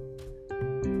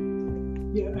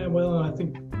 Yeah, well, I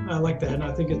think I like that, and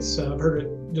I think it's I've heard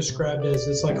it described as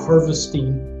it's like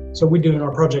harvesting. So we do in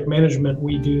our project management,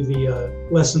 we do the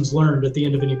lessons learned at the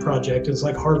end of any project. It's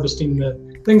like harvesting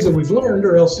the things that we've learned,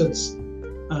 or else it's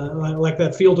like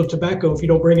that field of tobacco. If you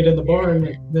don't bring it in the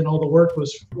barn, then all the work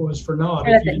was for naught.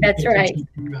 That's right.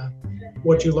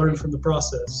 What you learned from the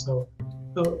process. So,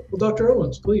 well, Dr.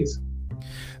 Owens, please.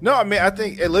 No, I mean, I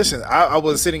think, and listen, I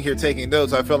was sitting here taking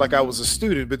notes. I felt like I was a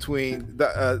student between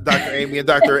Dr. Amy and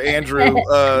Dr. Andrew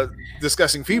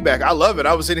discussing feedback. I love it.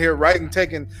 I was sitting here writing,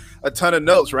 taking a ton of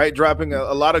notes, right? Dropping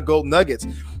a lot of gold nuggets.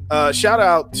 Shout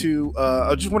out to,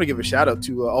 I just want to give a shout out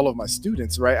to all of my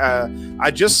students, right? I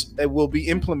just will be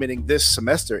implementing this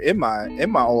semester in my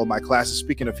all of my classes.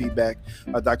 Speaking of feedback,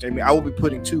 Dr. Amy, I will be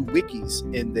putting 2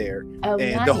 wikis in there. Oh,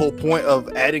 and nice. The whole point of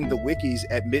adding the wikis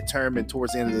at midterm and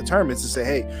towards the end of the term is to say,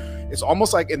 hey, it's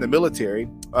almost like in the military.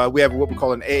 We have what we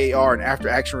call an AAR, an after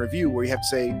action review, where you have to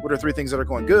say, what are 3 things that are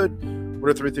going good? What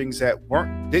are 3 things that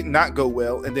did not go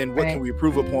well? And then what can we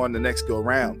improve upon the next go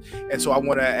around? And so I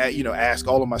want to, ask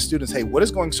all of my students, hey, what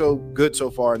is going so good so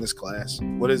far in this class?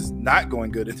 What is not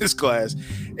going good in this class?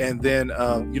 And then,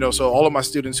 so all of my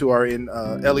students who are in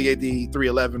LEAD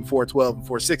 311, 412, and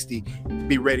 460,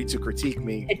 be ready to critique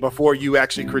me before you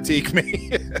actually critique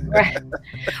me. Right.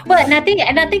 Well, and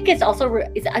I think it's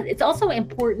also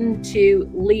important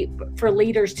for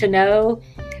leaders to know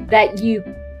that you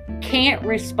can't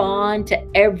respond to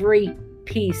every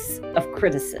piece of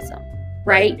criticism,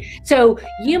 right? So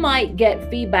you might get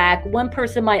feedback. One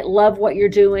person might love what you're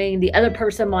doing. The other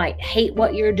person might hate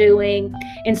what you're doing.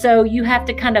 And so you have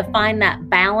to kind of find that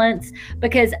balance,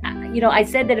 because, I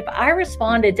said that if I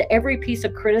responded to every piece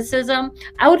of criticism,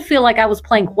 I would feel like I was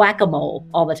playing whack-a-mole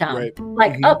all the time. Right.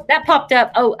 Like, oh, that popped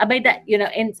up. Oh, I made that,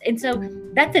 and so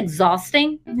that's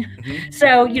exhausting.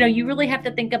 So, you really have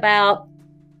to think about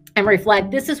and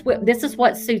reflect, this is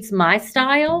what suits my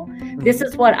style. This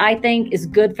is what I think is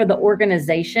good for the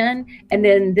organization. And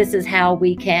then this is how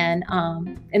we can,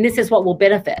 and this is what will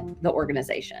benefit the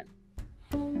organization.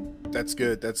 That's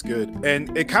good. That's good.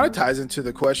 And it kind of ties into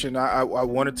the question I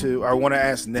want to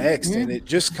ask next. And it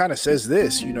just kind of says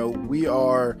this, we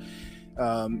are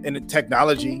in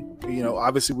technology,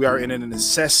 obviously we are in an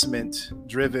assessment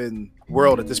driven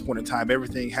world at this point in time.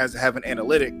 Everything has to have an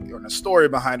analytic or a story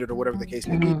behind it or whatever the case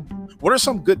may be. What are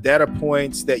some good data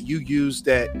points that you use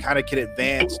that kind of can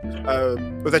advance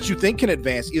or that you think can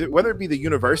advance, either whether it be the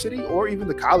university or even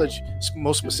the college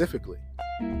most specifically?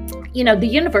 The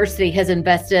university has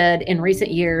invested in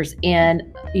recent years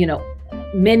in,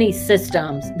 many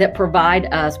systems that provide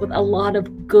us with a lot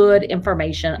of good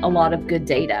information, a lot of good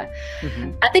data.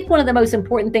 I think one of the most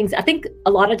important things, I think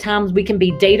a lot of times we can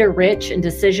be data rich and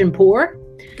decision poor.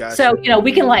 Gotcha. So,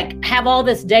 we can have all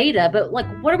this data, but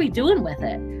what are we doing with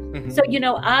it? So,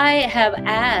 I have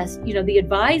asked, the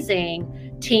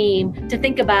advising team to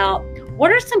think about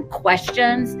what are some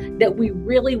questions that we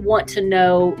really want to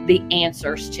know the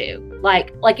answers to?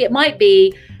 Like it might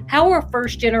be, how are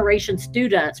first generation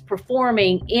students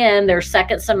performing in their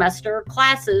second semester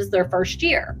classes their first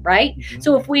year, right?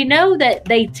 So if we know that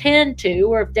they tend to,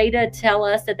 or if data tell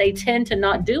us that they tend to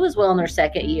not do as well in their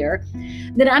second year,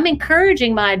 then I'm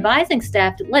encouraging my advising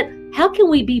staff to how can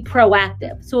we be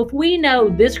proactive? So if we know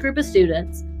this group of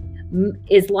students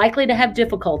is likely to have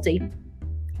difficulty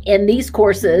in these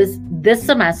courses this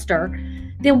semester,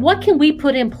 then what can we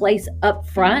put in place up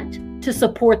front to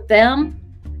support them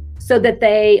so that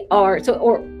they are,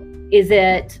 or is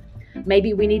it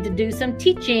maybe we need to do some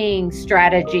teaching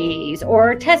strategies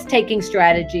or test taking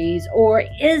strategies, or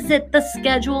is it the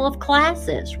schedule of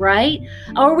classes, right?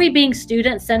 Are we being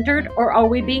student centered or are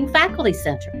we being faculty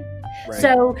centered? Right.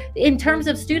 So in terms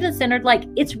of student centered,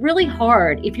 it's really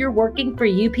hard if you're working for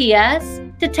UPS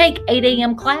to take 8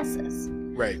 a.m. classes.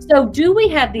 Right. So do we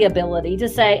have the ability to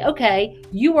say, okay,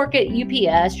 you work at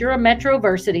UPS, you're a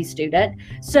Metroversity student.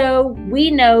 So we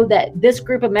know that this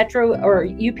group of Metro or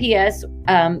UPS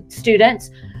students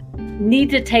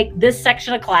need to take this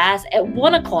section of class at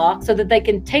 1:00 so that they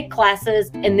can take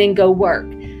classes and then go work.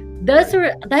 Those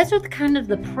are the kind of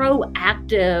the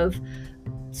proactive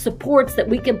supports that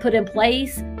we can put in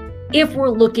place if we're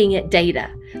looking at data.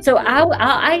 So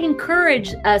I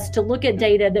encourage us to look at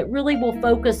data that really will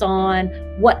focus on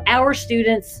what our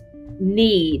students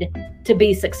need to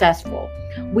be successful.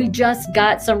 We just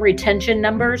got some retention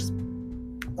numbers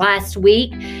last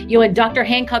week. And Dr.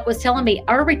 Hancock was telling me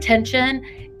our retention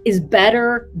is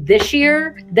better this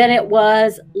year than it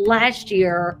was last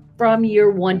year from year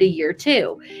 1 to year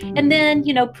 2. And then,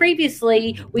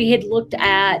 previously we had looked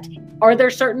at, are there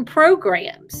certain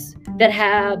programs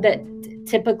that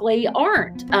typically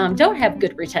don't have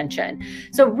good retention.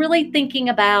 So really thinking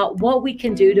about what we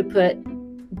can do to put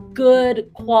good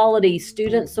quality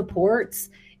student supports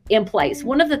in place.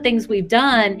 One of the things we've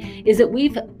done is that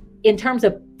in terms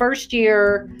of first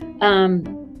year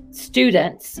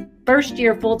students, first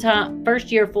year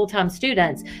full-time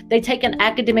students, they take an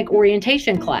academic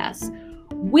orientation class.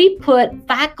 We put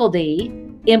faculty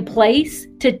in place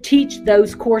to teach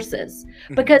those courses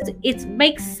because it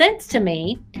makes sense to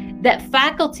me that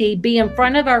faculty be in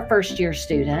front of our first year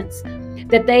students,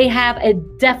 that they have a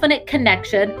definite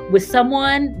connection with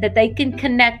someone that they can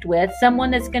connect with,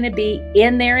 someone that's going to be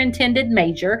in their intended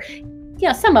major.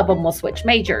 Yeah, some of them will switch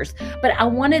majors, but I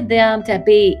wanted them to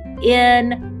be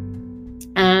in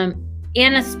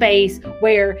a space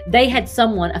where they had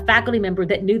a faculty member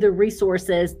that knew the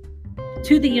resources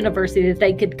to the university that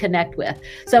they could connect with.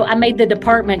 So I made the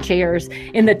department chairs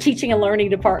in the teaching and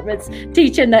learning departments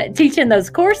teaching those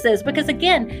courses, because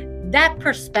again, that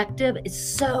perspective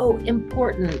is so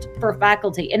important for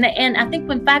faculty. And I think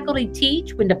when faculty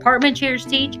teach, when department chairs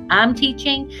teach, I'm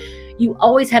teaching, you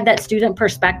always have that student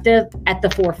perspective at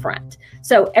the forefront.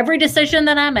 So every decision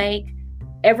that I make,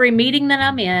 every meeting that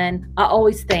I'm in, I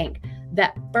always think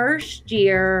that first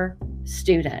year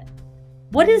student,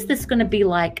 what is this going to be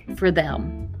like for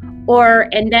them?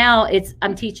 And now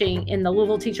I'm teaching in the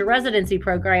Louisville Teacher Residency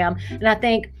Program, and I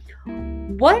think,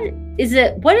 what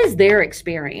is their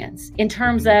experience in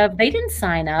terms of they didn't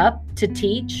sign up to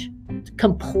teach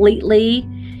completely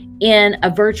in a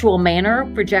virtual manner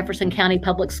for Jefferson County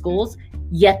Public Schools,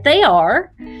 yet they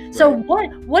are. So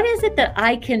what is it that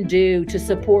I can do to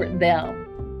support them?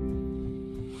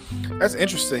 That's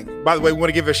interesting. By the way, we want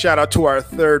to give a shout out to our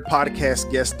third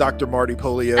podcast guest, Dr. Marty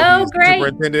Polio. Oh, great!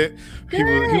 Superintendent.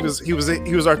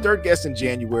 He was our third guest in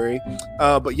January.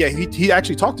 But yeah, he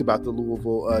actually talked about the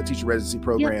Louisville Teacher Residency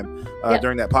Program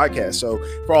during that podcast. So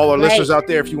for all our listeners out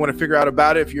there, if you want to figure out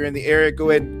about it, if you're in the area, go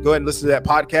ahead and listen to that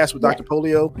podcast with Dr.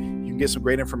 Polio. You can get some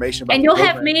great information about. And you'll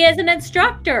have me as an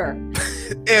instructor.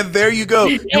 And there you go.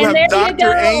 You have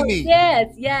Dr. Amy.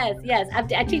 Yes.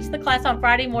 I teach the class on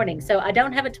Friday morning, so I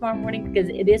don't have it tomorrow morning because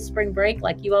it is spring break,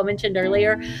 like you all mentioned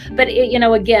earlier. But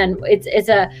again, it's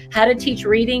a how to teach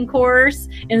reading course,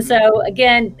 and so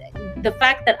again, the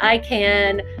fact that I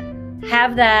can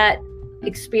have that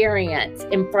experience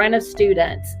in front of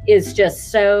students is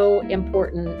just so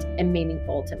important and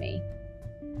meaningful to me.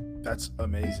 That's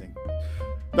amazing,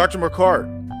 Dr.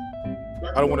 McCart.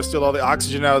 I don't want to steal all the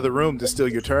oxygen out of the room to steal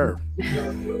your term.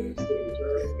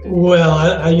 Well,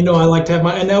 I like to have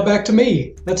and now back to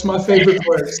me. That's my favorite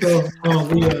part. So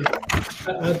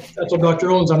I told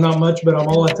Dr. Owens I'm not much, but I'm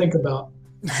all I think about.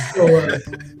 So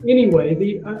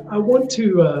anyway, I want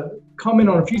to comment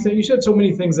on a few things. You said so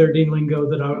many things there, Dean Lingo,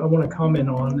 that I want to comment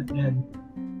on. And,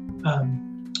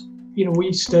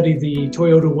 we study the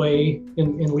Toyota way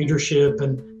in leadership,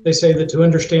 and they say that to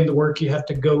understand the work, you have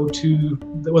to go to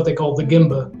what they call the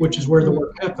Gemba, which is where the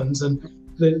work happens. And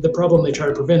the problem they try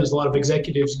to prevent is a lot of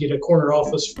executives get a corner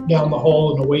office down the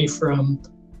hall and away from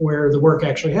where the work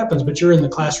actually happens. But you're in the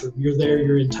classroom, you're there,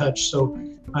 you're in touch. So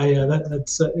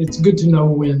it's good to know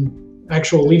when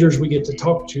actual leaders we get to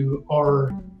talk to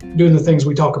are doing the things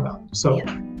we talk about. So,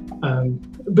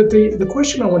 but the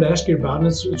question I want to ask you about, and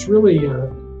it's really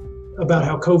about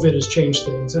how COVID has changed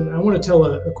things. And I want to tell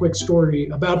a quick story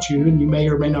about you, and you may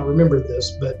or may not remember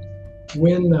this, but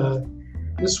when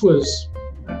this was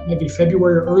maybe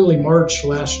February or early March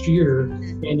last year,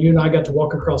 and you and I got to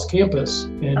walk across campus,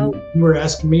 and you were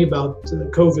asking me about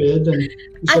COVID, and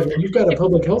you said, well, you've got a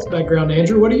public health background,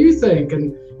 Andrew, what do you think?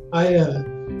 And I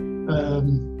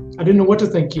didn't know what to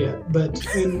think yet, but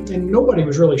and nobody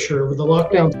was really sure. The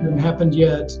lockdowns hadn't happened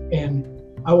yet. And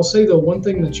I will say, though, one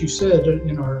thing that you said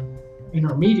in our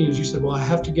meetings, you said, well, I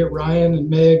have to get Ryan and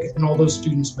Meg and all those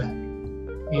students back.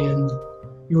 And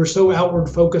you were so outward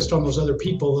focused on those other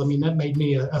people. I mean, that made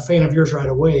me a fan of yours right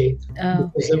away,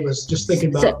 because it was just thinking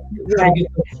about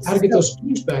how to get those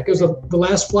students back. It was the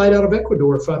last flight out of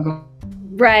Ecuador, if I'm not.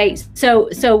 Right. So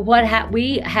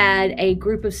we had a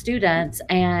group of students,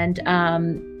 and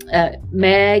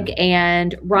Meg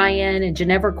and Ryan and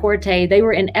Ginevra Corte, they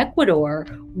were in Ecuador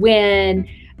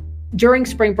during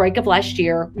spring break of last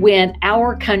year, when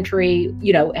our country,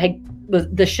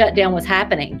 the shutdown was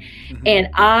happening. Mm-hmm. And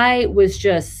I was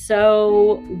just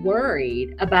so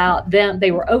worried about them.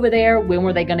 They were over there. When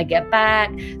were they going to get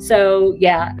back? So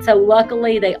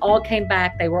luckily they all came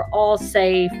back. They were all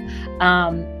safe.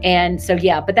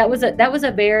 But that was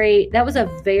a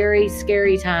very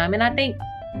scary time. And I think,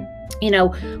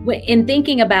 in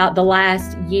thinking about the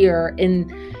last year,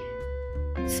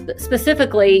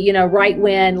 specifically, right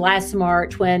when last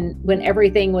March, when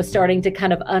everything was starting to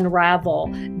kind of unravel,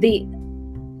 the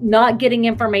not getting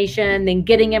information, then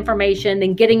getting information,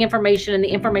 then getting information, and the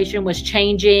information was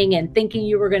changing, and thinking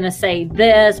you were going to say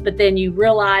this, but then you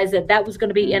realized that was going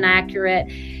to be inaccurate.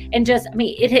 And just, I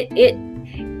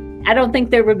mean, I don't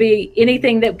think there would be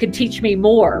anything that could teach me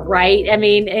more, right? I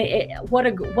mean, what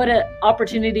a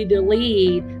opportunity to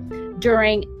lead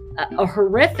during a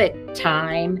horrific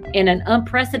time, in an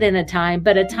unprecedented time,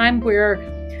 but a time where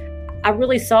I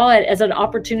really saw it as an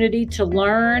opportunity to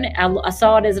learn. I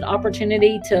saw it as an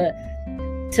opportunity to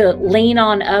lean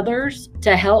on others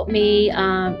to help me,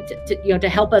 to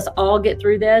help us all get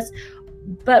through this,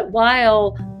 but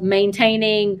while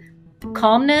maintaining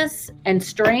calmness and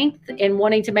strength, and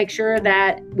wanting to make sure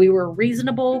that we were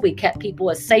reasonable. We kept people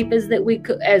as safe as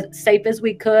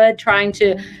we could, trying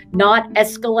to not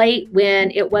escalate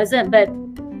when it wasn't. But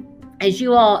as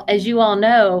you all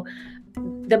know,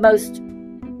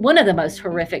 one of the most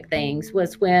horrific things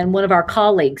was when one of our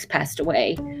colleagues passed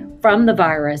away from the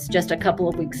virus just a couple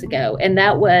of weeks ago, and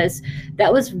that was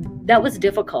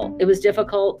difficult. It was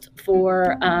difficult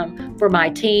for my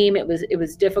team. It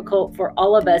was difficult for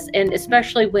all of us, and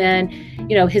especially when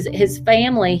his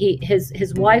family,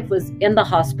 his wife was in the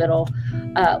hospital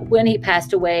when he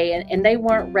passed away, and they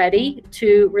weren't ready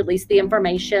to release the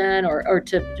information or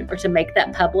to make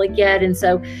that public yet, and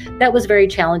so that was very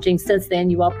challenging. Since then,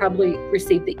 you all probably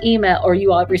received the email, or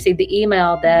you all received the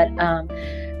email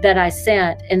that I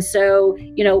sent. And so,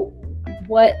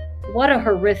 what a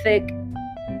horrific,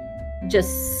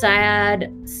 just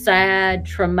sad,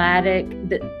 traumatic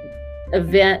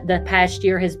event the past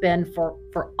year has been for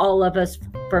all of us,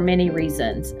 for many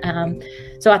reasons.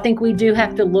 So I think we do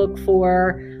have to look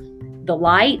for the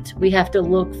light. We have to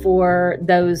look for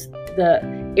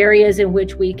the areas in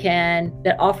which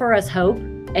that offer us hope,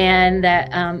 and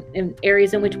that in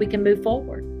areas in which we can move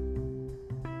forward.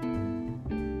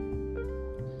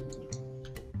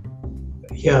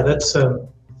 Yeah, those are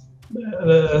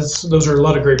a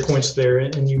lot of great points there.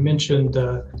 And you mentioned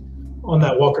on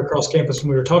that walk across campus when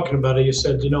we were talking about it, you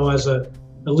said, as a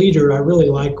leader, I really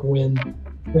like when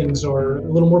things are a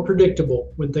little more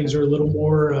predictable, when things are a little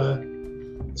more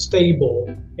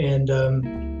stable. And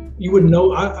you wouldn't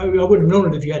know, I wouldn't have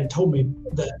known it if you hadn't told me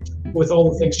that. With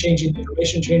all the things changing, the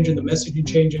information changing, the messaging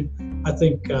changing, I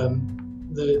think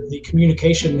the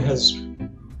communication has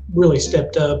really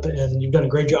stepped up, and you've done a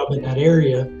great job in that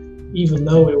area, even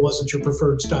though it wasn't your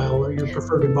preferred style or your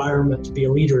preferred environment to be a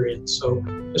leader in. So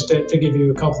just to give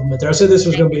you a compliment there. I said this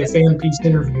was going to be a fan piece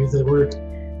interview, that we're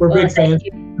big fans.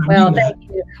 Well, thank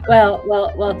you.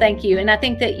 Well, thank you. And I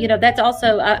think that, that's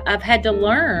also, I've had to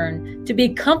learn to be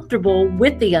comfortable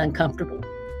with the uncomfortable.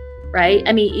 Right.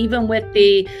 I mean, even with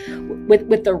the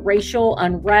racial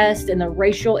unrest and the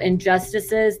racial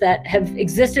injustices that have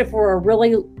existed for a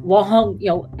really long,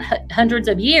 hundreds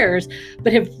of years,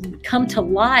 but have come to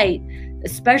light,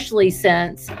 especially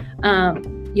since,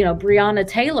 Breonna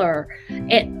Taylor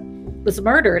was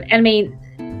murdered. I mean,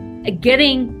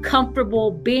 getting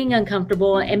comfortable, being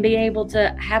uncomfortable, and being able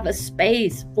to have a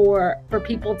space for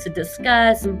people to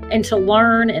discuss and to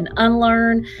learn and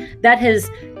unlearn, that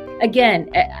has, again,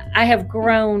 I have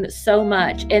grown so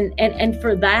much, and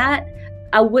for that,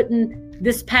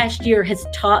 this past year has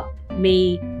taught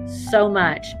me so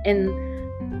much,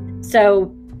 and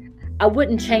so I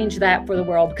wouldn't change that for the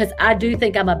world, because I do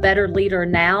think I'm a better leader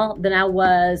now than I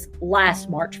was last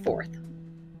March 4th.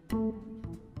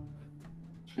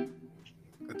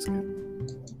 That's good.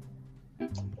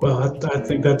 Well, I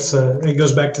think that's it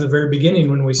goes back to the very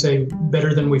beginning when we say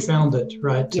better than we found it,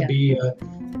 right? To be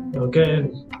okay,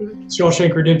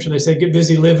 Shawshank Redemption, they say get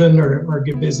busy living or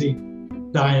get busy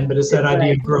dying, but it's that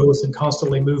idea of growth and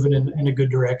constantly moving in a good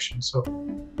direction. So,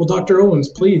 well, Dr. Owens,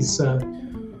 please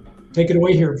take it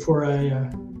away here before I.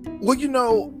 Well,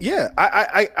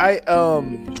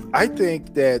 I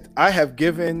think that I have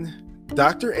given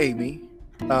Dr. Amy,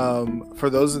 for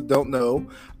those that don't know,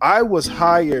 I was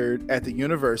hired at the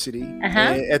university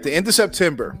at the end of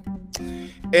September,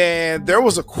 and there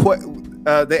was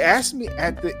they asked me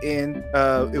at the end,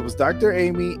 it was Dr.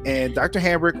 Amy and Dr.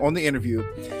 Hambrick on the interview.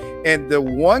 And the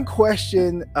one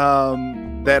question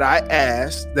that I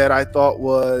asked that I thought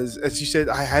was, as she said,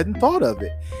 I hadn't thought of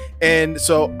it. And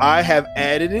so I have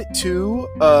added it to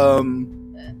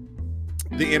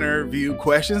the interview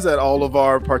questions that all of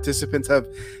our participants have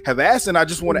asked. And I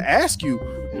just want to ask you,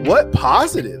 what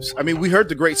positives, I mean, we heard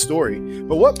the great story,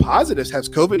 but what positives has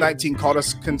COVID-19 taught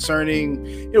us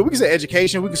concerning, we can say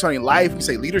education, we can say life, we can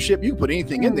say leadership, you can put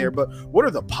anything in there, but what are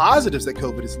the positives that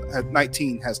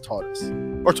COVID-19 has taught us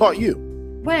or taught you?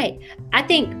 Right. I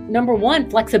think number one,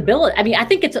 flexibility. I mean, I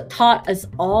think it's taught us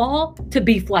all to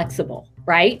be flexible,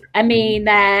 right? I mean,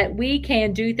 that we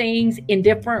can do things in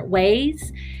different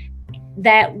ways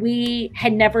that we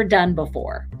had never done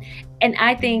before. And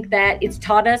I think that it's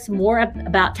taught us more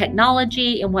about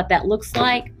technology and what that looks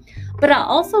like. But I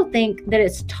also think that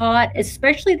it's taught,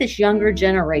 especially this younger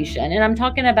generation, and I'm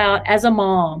talking about as a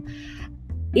mom,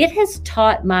 it has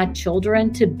taught my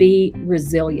children to be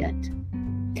resilient.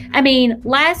 I mean,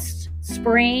 last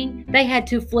spring, they had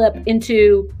to flip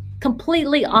into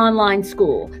completely online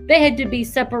school. They had to be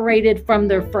separated from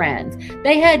their friends.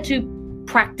 They had to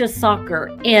practice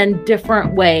soccer in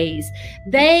different ways.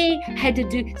 They had to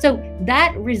do, so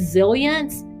that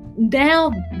resilience,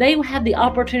 now they have the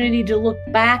opportunity to look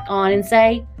back on and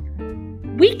say,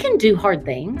 we can do hard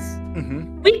things.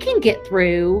 Mm-hmm. We can get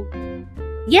through.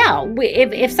 Yeah,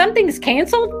 if something's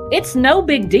canceled, it's no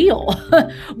big deal.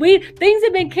 Things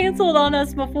have been canceled on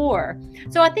us before.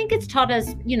 So I think it's taught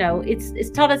us, it's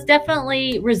taught us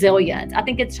definitely resilience. I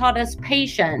think it's taught us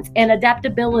patience and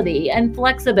adaptability and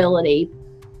flexibility.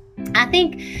 I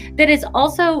think that it's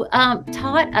also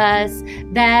taught us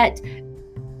that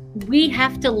we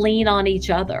have to lean on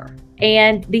each other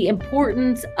and the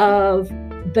importance of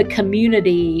the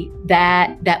community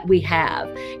that we have.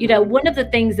 One of the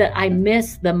things that I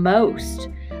miss the most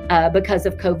because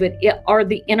of COVID are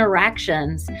the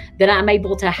interactions that I'm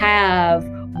able to have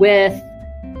with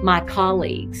my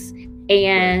colleagues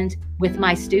and with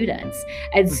my students.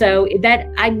 And so that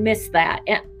I miss that.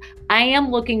 And I am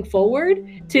looking forward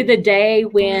to the day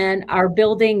when our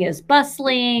building is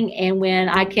bustling and when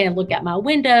I can look out my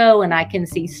window and I can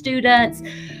see students,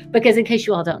 because in case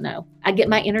you all don't know, I get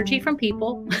my energy from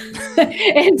people.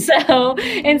 and so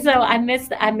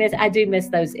I do miss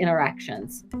those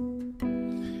interactions.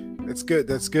 That's good.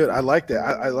 That's good. I like that.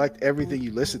 I liked everything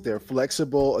you listed there.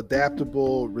 Flexible,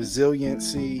 adaptable,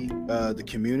 resiliency, the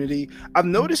community. I've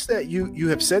noticed that you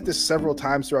have said this several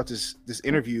times throughout this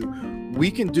interview. We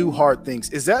can do hard things.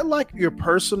 Is that like your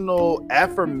personal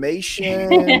affirmation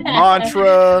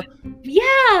mantra? Yeah,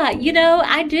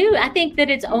 I do. I think that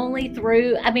it's only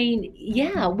through,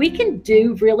 we can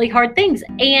do really hard things.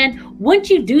 And once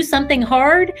you do something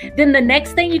hard, then the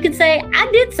next thing you can say, I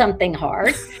did something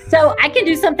hard. So I can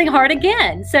do something hard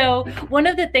again. So one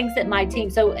of the things that my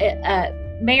team,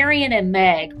 Marion and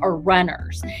Meg are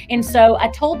runners. And so I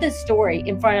told this story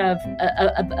in front of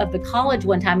the college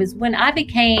one time, is when I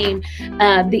became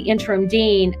the interim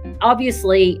dean,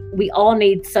 obviously we all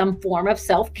need some form of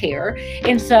self-care.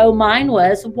 And so mine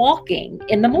was walking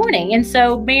in the morning. And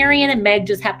so Marion and Meg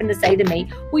just happened to say to me,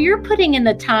 well, you're putting in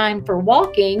the time for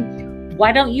walking.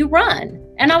 Why don't you run?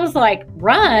 And I was like,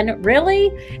 run,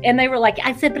 really? And they were like,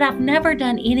 I said, but I've never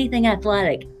done anything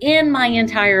athletic in my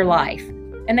entire life.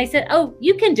 And they said, oh,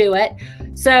 you can do it.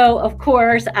 So, of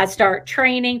course, I start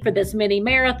training for this mini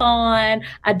marathon.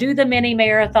 I do the mini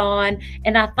marathon.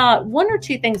 And I thought one or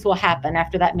two things will happen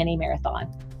after that mini marathon.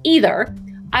 Either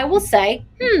I will say,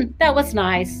 that was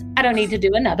nice. I don't need to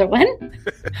do another one.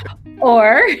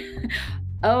 Or,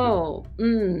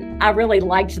 I really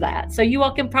liked that. So you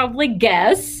all can probably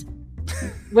guess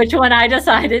which one I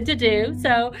decided to do.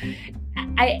 So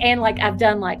I've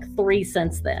done like 3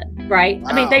 since then, right? Wow.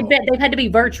 I mean, they've had to be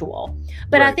virtual,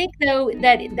 but right. I think though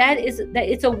that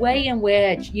it's a way in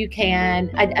which you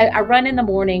can, I run in the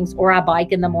mornings or I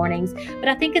bike in the mornings, but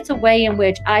I think it's a way in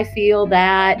which I feel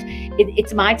that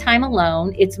it's my time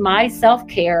alone. It's my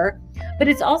self-care, but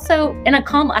it's also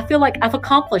I feel like I've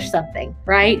accomplished something,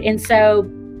 right? And so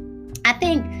I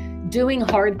think doing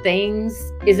hard things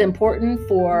is important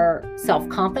for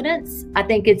self-confidence. I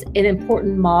think it's an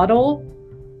important model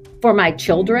for my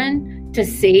children to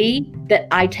see that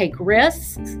I take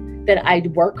risks, that I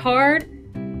work hard,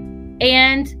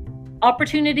 and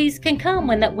opportunities can come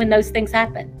when those things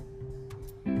happen.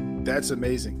 That's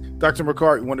amazing. Dr.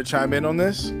 McCart, you want to chime in on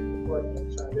this?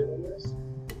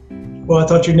 Well, I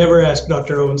thought you'd never ask,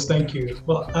 Dr. Owens. Thank you.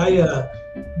 Well, I'm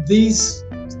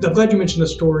glad you mentioned the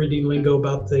story, Dean Lingo,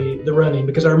 about the running,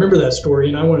 because I remember that story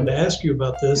and I wanted to ask you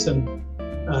about this. And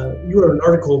you wrote an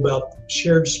article about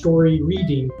shared story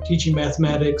reading, teaching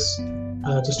mathematics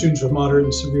to students with moderate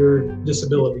and severe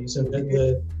disabilities, and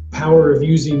the power of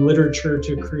using literature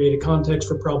to create a context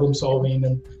for problem solving.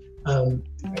 And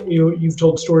you've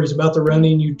told stories about the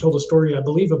running. You told a story, I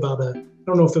believe, about I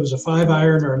don't know if it was a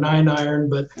 5-iron or a 9-iron,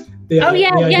 but So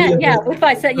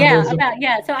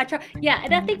I try. Yeah,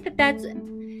 and I think that's.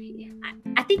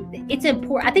 I think it's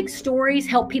important. I think stories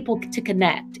help people to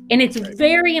connect, and it's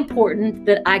very important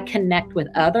that I connect with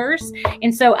others.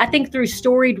 And so I think through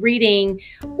storied reading,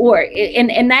 or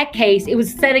in that case, it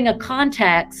was setting a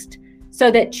context so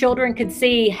that children could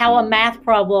see how a math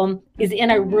problem is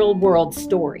in a real world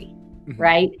story.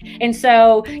 Right. And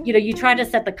so, you try to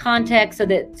set the context so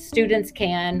that students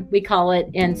can, we call it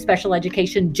in special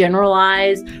education,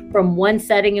 generalize from one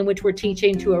setting in which we're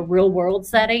teaching to a real world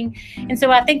setting. And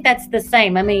so I think that's the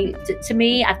same. I mean, to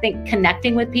me, I think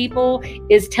connecting with people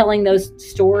is telling those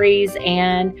stories,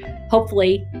 and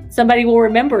hopefully somebody will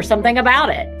remember something about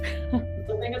it.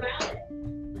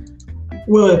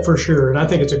 Well, for sure. And I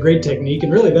think it's a great technique.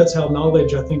 And really, that's how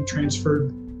knowledge, I think,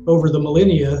 transferred over the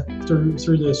millennia through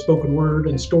the spoken word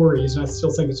and stories. And I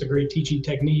still think it's a great teaching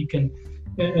technique, and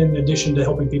in addition to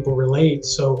helping people relate.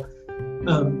 So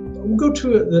we'll go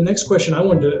to the next question I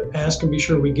wanted to ask and be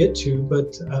sure we get to,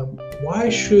 but why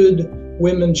should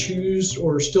women choose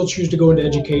or still choose to go into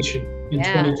education in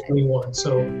 2021?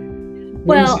 So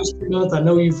Women's History Month, I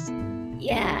know I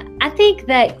think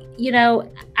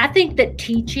that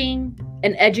teaching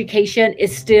and education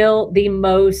is still the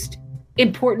most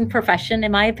important profession,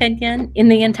 in my opinion, in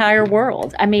the entire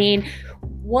world. I mean,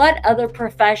 what other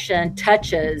profession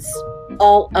touches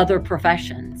all other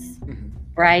professions,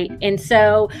 right? And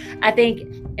so I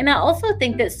also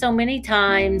think that so many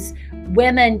times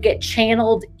women get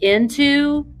channeled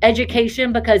into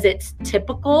education because it's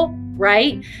typical,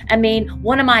 right? I mean,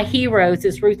 one of my heroes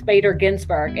is Ruth Bader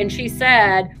Ginsburg, and she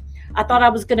said, I thought I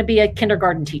was going to be a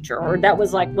kindergarten teacher, or that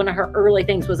was like one of her early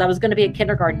things was I was going to be a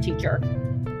kindergarten teacher.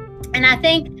 And I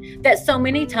think that so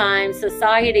many times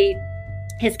society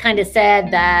has kind of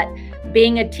said that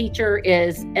being a teacher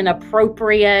is an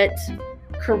appropriate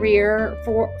career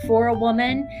for a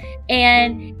woman.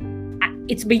 And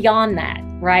it's beyond that,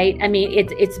 right? I mean,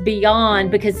 it's beyond,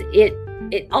 because it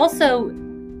also,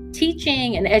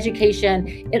 teaching and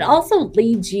education, it also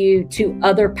leads you to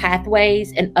other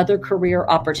pathways and other career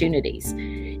opportunities.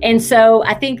 And so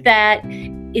I think that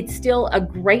it's still a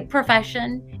great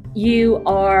profession. You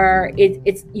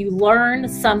learn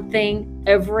something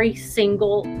every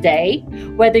single day,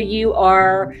 whether you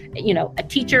are, a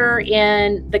teacher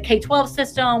in the K-12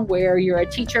 system, where you're a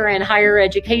teacher in higher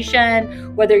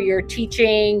education, whether you're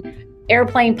teaching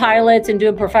airplane pilots and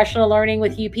doing professional learning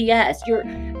with UPS.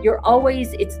 You're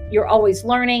always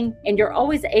learning, and you're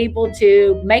always able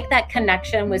to make that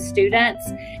connection with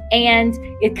students. And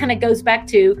it kind of goes back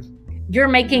to, you're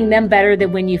making them better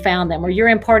than when you found them, or you're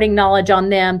imparting knowledge on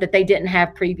them that they didn't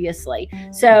have previously.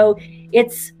 So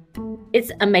it's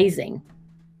amazing.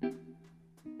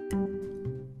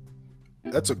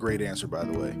 That's a great answer, by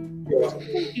the way.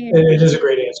 It is a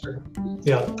great answer.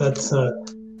 Yeah, that's I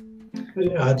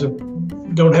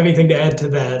don't have anything to add to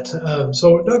that.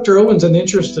 So Dr. Owens, in the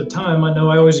interest of time, I know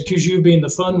I always accuse you of being the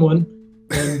fun one,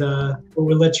 and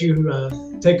we'll let you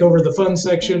take over the fun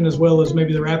section as well as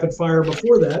maybe the rapid fire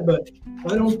before that. But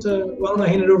why don't I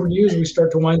hand it over to you as we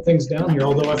start to wind things down here?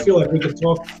 Although I feel like we could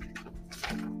talk.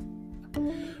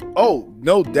 Oh,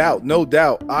 no doubt.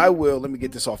 I will. Let me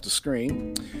get this off the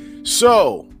screen.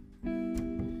 So,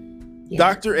 yes.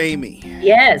 Dr. Amy.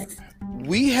 Yes.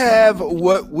 We have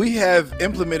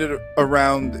implemented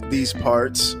around these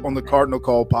parts on the Cardinal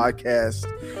Call podcast,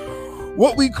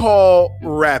 what we call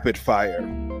rapid fire.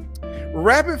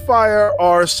 Rapid fire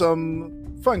are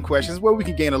some fun questions where we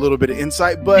can gain a little bit of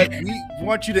insight, but we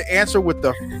want you to answer with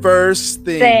the first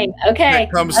thing that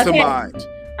comes to mind.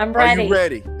 I'm ready. Are you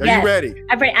ready? You ready?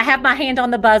 I'm ready. I have my hand on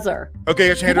the buzzer. Okay,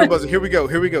 got your hand on the buzzer. Here we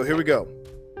go.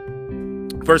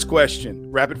 First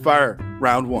question, rapid fire,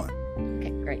 round one.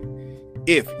 Okay, great.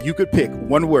 If you could pick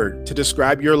one word to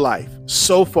describe your life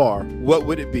so far, what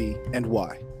would it be and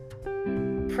why?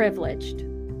 Privileged.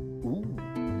 Ooh,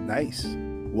 nice.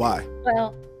 Why?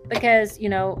 Well, because,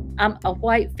 I'm a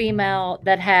white female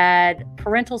that had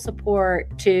parental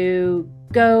support to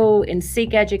go and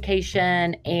seek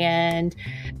education, and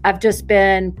I've just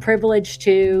been privileged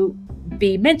to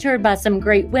be mentored by some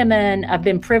great women. I've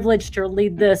been privileged to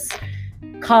lead this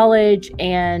college,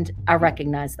 and I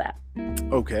recognize that.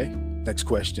 Okay, next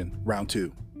question, round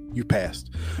two. You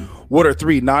passed. What are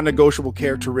 3 non-negotiable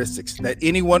characteristics that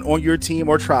anyone on your team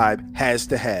or tribe has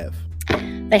to have?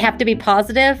 They have to be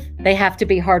positive, they have to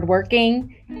be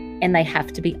hardworking, and they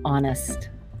have to be honest.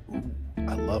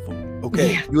 I love them.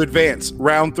 Okay, You advance.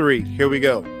 Round 3. Here we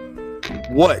go.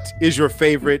 What is your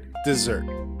favorite dessert?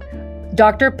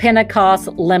 Dr. Pentecost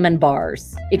lemon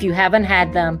bars. If you haven't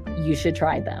had them, you should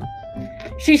try them.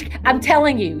 I'm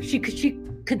telling you, she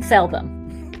could sell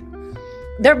them.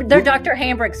 They're Dr.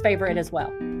 Hambrick's favorite as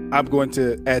well. I'm going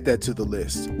to add that to the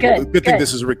list. Good thing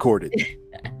this is recorded.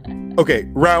 Okay,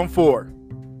 round 4.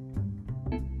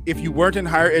 If you weren't in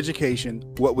higher education,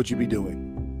 what would you be doing?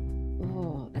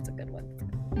 Oh, that's a good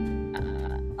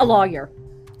one. A lawyer,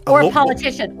 or a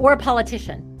politician.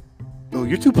 Oh,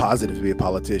 you're too positive to be a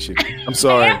politician. I'm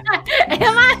sorry. Am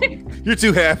I? You're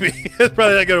too happy. It's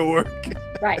probably not going to work.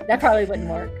 Right. That probably wouldn't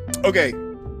work. Okay.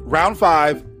 Round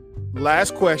 5.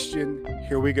 Last question.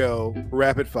 Here we go.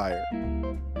 Rapid fire.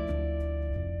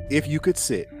 If you could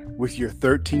sit with your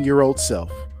 13-year-old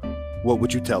self, what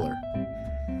would you tell her?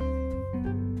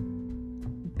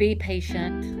 Be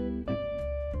patient.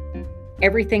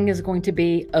 Everything is going to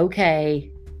be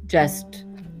okay. Just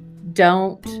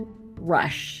don't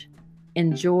rush.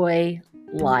 Enjoy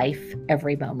life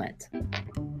every moment.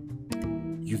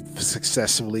 You've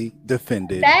successfully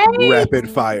defended Thanks. rapid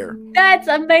fire. That's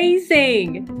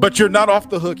amazing. But you're not off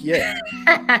the hook yet.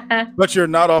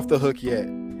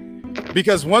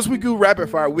 Because once we do rapid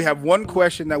fire, we have one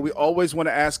question that we always want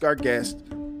to ask our guests.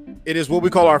 It is what we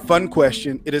call our fun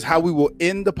question. It is how we will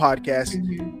end the podcast.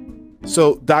 Mm-hmm.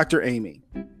 So, Dr. Amy,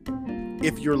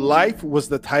 if your life was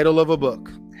the title of a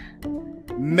book,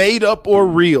 made up or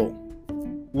real,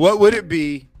 what would it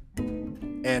be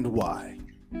and why?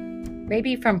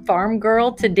 Maybe From Farm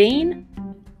Girl to Dean?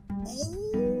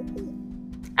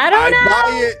 I don't know.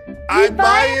 I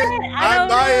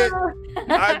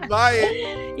buy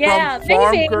it. Yeah, From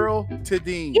Farm Girl to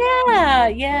Dean.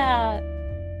 Yeah.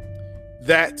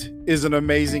 That is an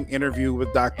amazing interview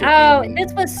with Dr. Oh, Amy.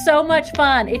 this was so much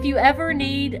fun. If you ever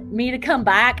need me to come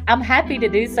back, I'm happy to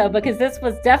do so because this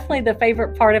was definitely the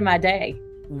favorite part of my day.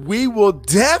 We will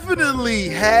definitely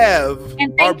have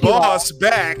our boss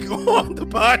back on the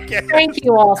podcast. Thank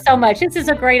you all so much. This is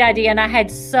a great idea, and I had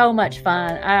so much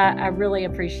fun. I really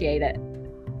appreciate it.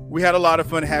 We had a lot of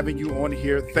fun having you on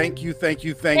here. Thank you. Thank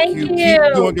you.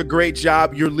 Keep doing a great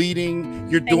job. You're leading.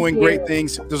 You're doing great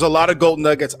things. There's a lot of gold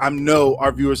nuggets I know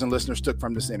our viewers and listeners took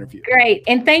from this interview. Great.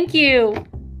 And thank you.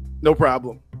 No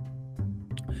problem.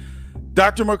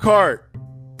 Dr. McCart,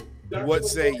 what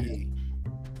say ye?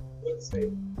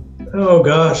 Oh,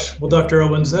 gosh. Well, Dr.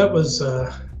 Owens, that was,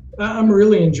 I'm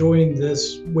really enjoying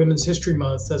this Women's History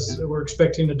Month. We're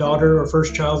expecting a daughter. Our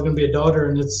first child's going to be a daughter,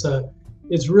 and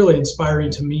it's really inspiring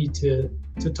to me to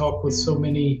talk with so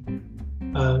many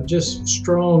just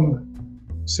strong,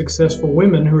 successful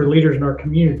women who are leaders in our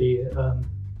community.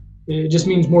 It just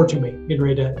means more to me getting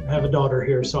ready to have a daughter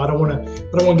here. So I don't want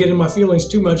to get in my feelings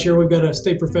too much here. We've got to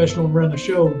stay professional and run the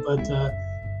show, but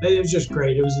it was just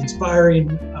great. It was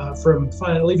inspiring from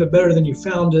leave it better than you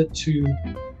found it to,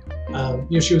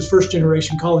 she was first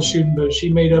generation college student, but she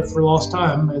made up for lost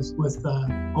time with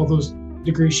all those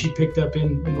degrees she picked up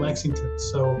in Lexington.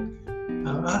 So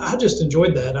I just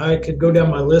enjoyed that. I could go down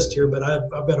my list here, but I've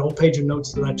got a whole page of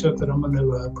notes that I took that I'm going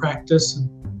to practice and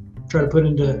try to put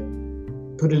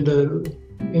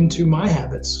into my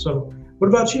habits. So what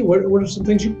about you? What are some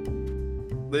things you...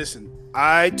 Listen,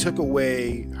 I took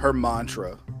away her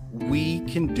mantra. We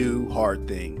can do hard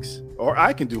things, or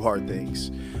I can do hard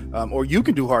things, or you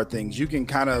can do hard things. You can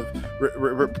kind of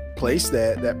replace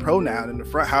that pronoun in the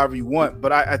front however you want.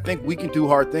 But I think we can do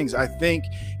hard things. I think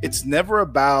it's never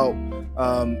about,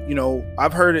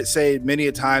 I've heard it say many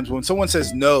a times when someone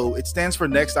says no, it stands for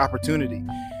next opportunity.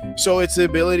 So it's the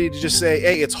ability to just say,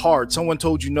 hey, it's hard. Someone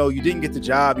told you no, you didn't get the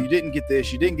job, you didn't get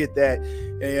this, you didn't get that.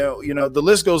 The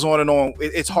list goes on and on.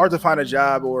 It's hard to find a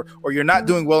job, or you're not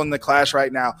doing well in the class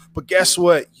right now. But guess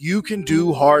what? You can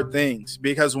do hard things,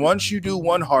 because once you do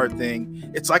one hard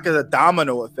thing, it's like a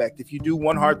domino effect. If you do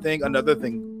one hard thing, another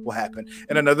thing will happen,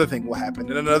 and another thing will happen,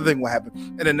 and another thing will happen.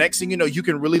 And the next thing you know, you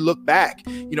can really look back.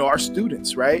 Our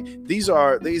students, right? These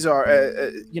are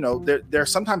they're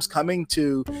sometimes coming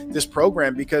to this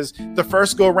program because the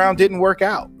first go around didn't work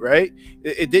out, right?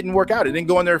 It didn't work out. It didn't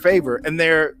go in their favor. And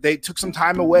they took some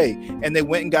time away, and they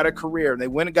went and got a career, and they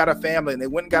went and got a family, and they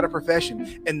went and got a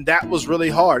profession. And that was really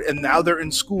hard. And now they're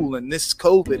in school, and this is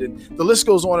COVID, and the list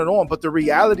goes on and on. But the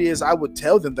reality is, I would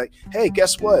tell them that, hey,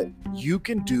 guess what? You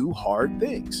can do hard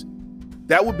things.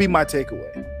 That would be my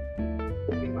takeaway.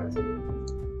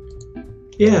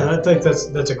 Yeah, I think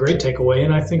that's a great takeaway.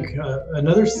 And I think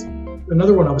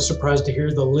another one I was surprised to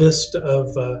hear the list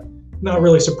of, not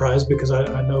really surprised because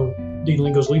I know Dean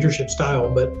Lingo's leadership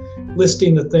style, but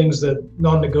listing the things that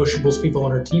non-negotiables people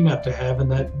on her team have to have,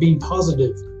 and that being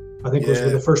positive, I think was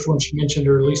the first one she mentioned,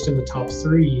 or at least in the top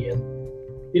 3. And,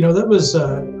 that was,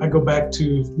 I go back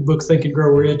to the book Think and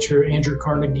Grow Rich, or Andrew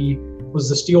Carnegie was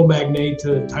the steel magnate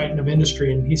to titan of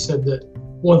industry. And he said that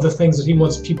one of the things that he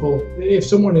wants people, if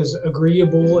someone is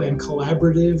agreeable and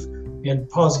collaborative, and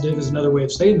positive is another way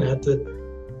of saying that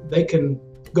they can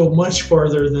go much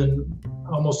farther than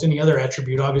almost any other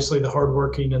attribute. Obviously, the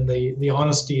hardworking and the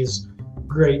honesty is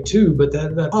great too, but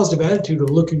that positive attitude of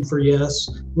looking for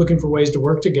ways to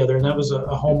work together, and that was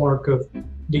a hallmark of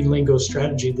Dean Lingo's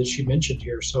strategy that she mentioned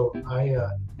here. So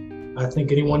I I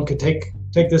think anyone could take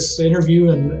this interview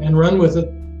and run with it.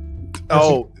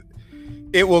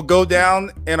 It will go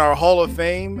down in our Hall of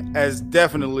Fame as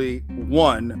definitely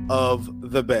one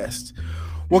of the best.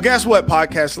 Well, guess what,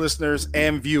 podcast listeners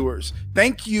and viewers?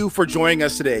 Thank you for joining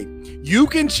us today. You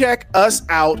can check us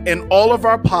out and all of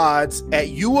our pods at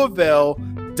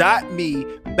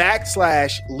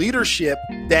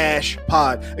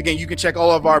UofL.me/leadership-pod. Again, you can check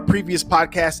all of our previous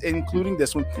podcasts, including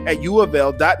this one, at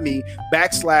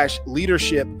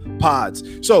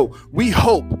UofL.me/leadership-pods. So we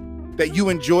hope that you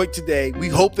enjoyed today. We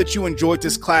hope that you enjoyed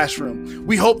this classroom.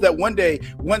 We hope that one day,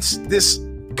 once this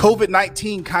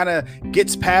COVID-19 kind of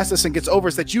gets past us and gets over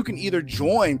us, that you can either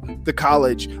join the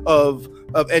College of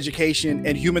Education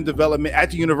and Human Development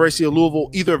at the University of Louisville,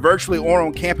 either virtually or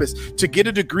on campus, to get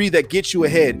a degree that gets you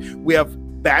ahead. We have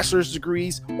bachelor's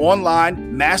degrees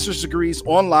online, master's degrees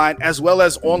online, as well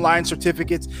as online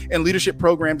certificates and leadership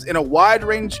programs in a wide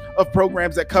range of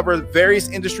programs that cover various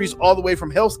industries, all the way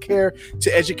from healthcare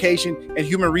to education and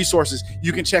human resources.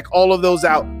 You can check all of those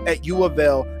out at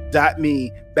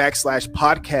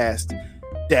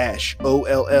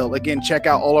UofL.me/podcast-OLL. Again, check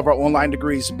out all of our online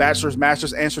degrees, bachelor's,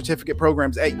 master's, and certificate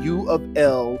programs at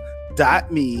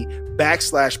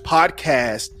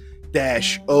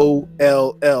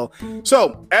UofL.me/podcast-OLL.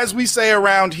 So, as we say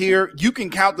around here, you can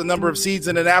count the number of seeds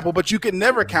in an apple, but you can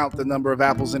never count the number of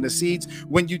apples in the seeds.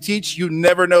 When you teach, you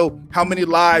never know how many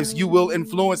lives you will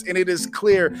influence, and it is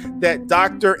clear that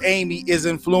Dr. Amy is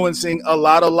influencing a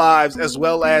lot of lives, as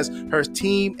well as her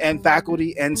team and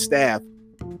faculty and staff.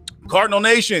 Cardinal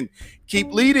Nation,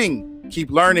 keep leading,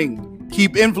 keep learning,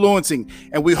 keep influencing,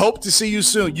 and we hope to see you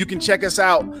soon. You can check us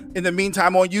out in the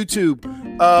meantime on YouTube,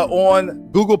 on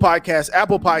Google Podcasts,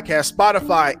 Apple Podcasts,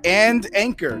 Spotify, and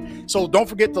Anchor. So don't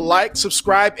forget to like,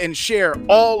 subscribe, and share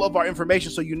all of our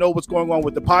information so you know what's going on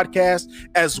with the podcast,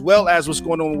 as well as what's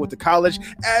going on with the college,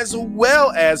 as well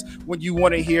as when you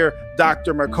want to hear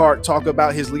Dr. McCart talk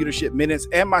about his leadership minutes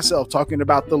and myself talking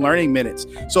about the learning minutes.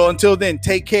 So until then,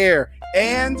 take care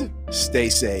and stay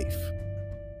safe.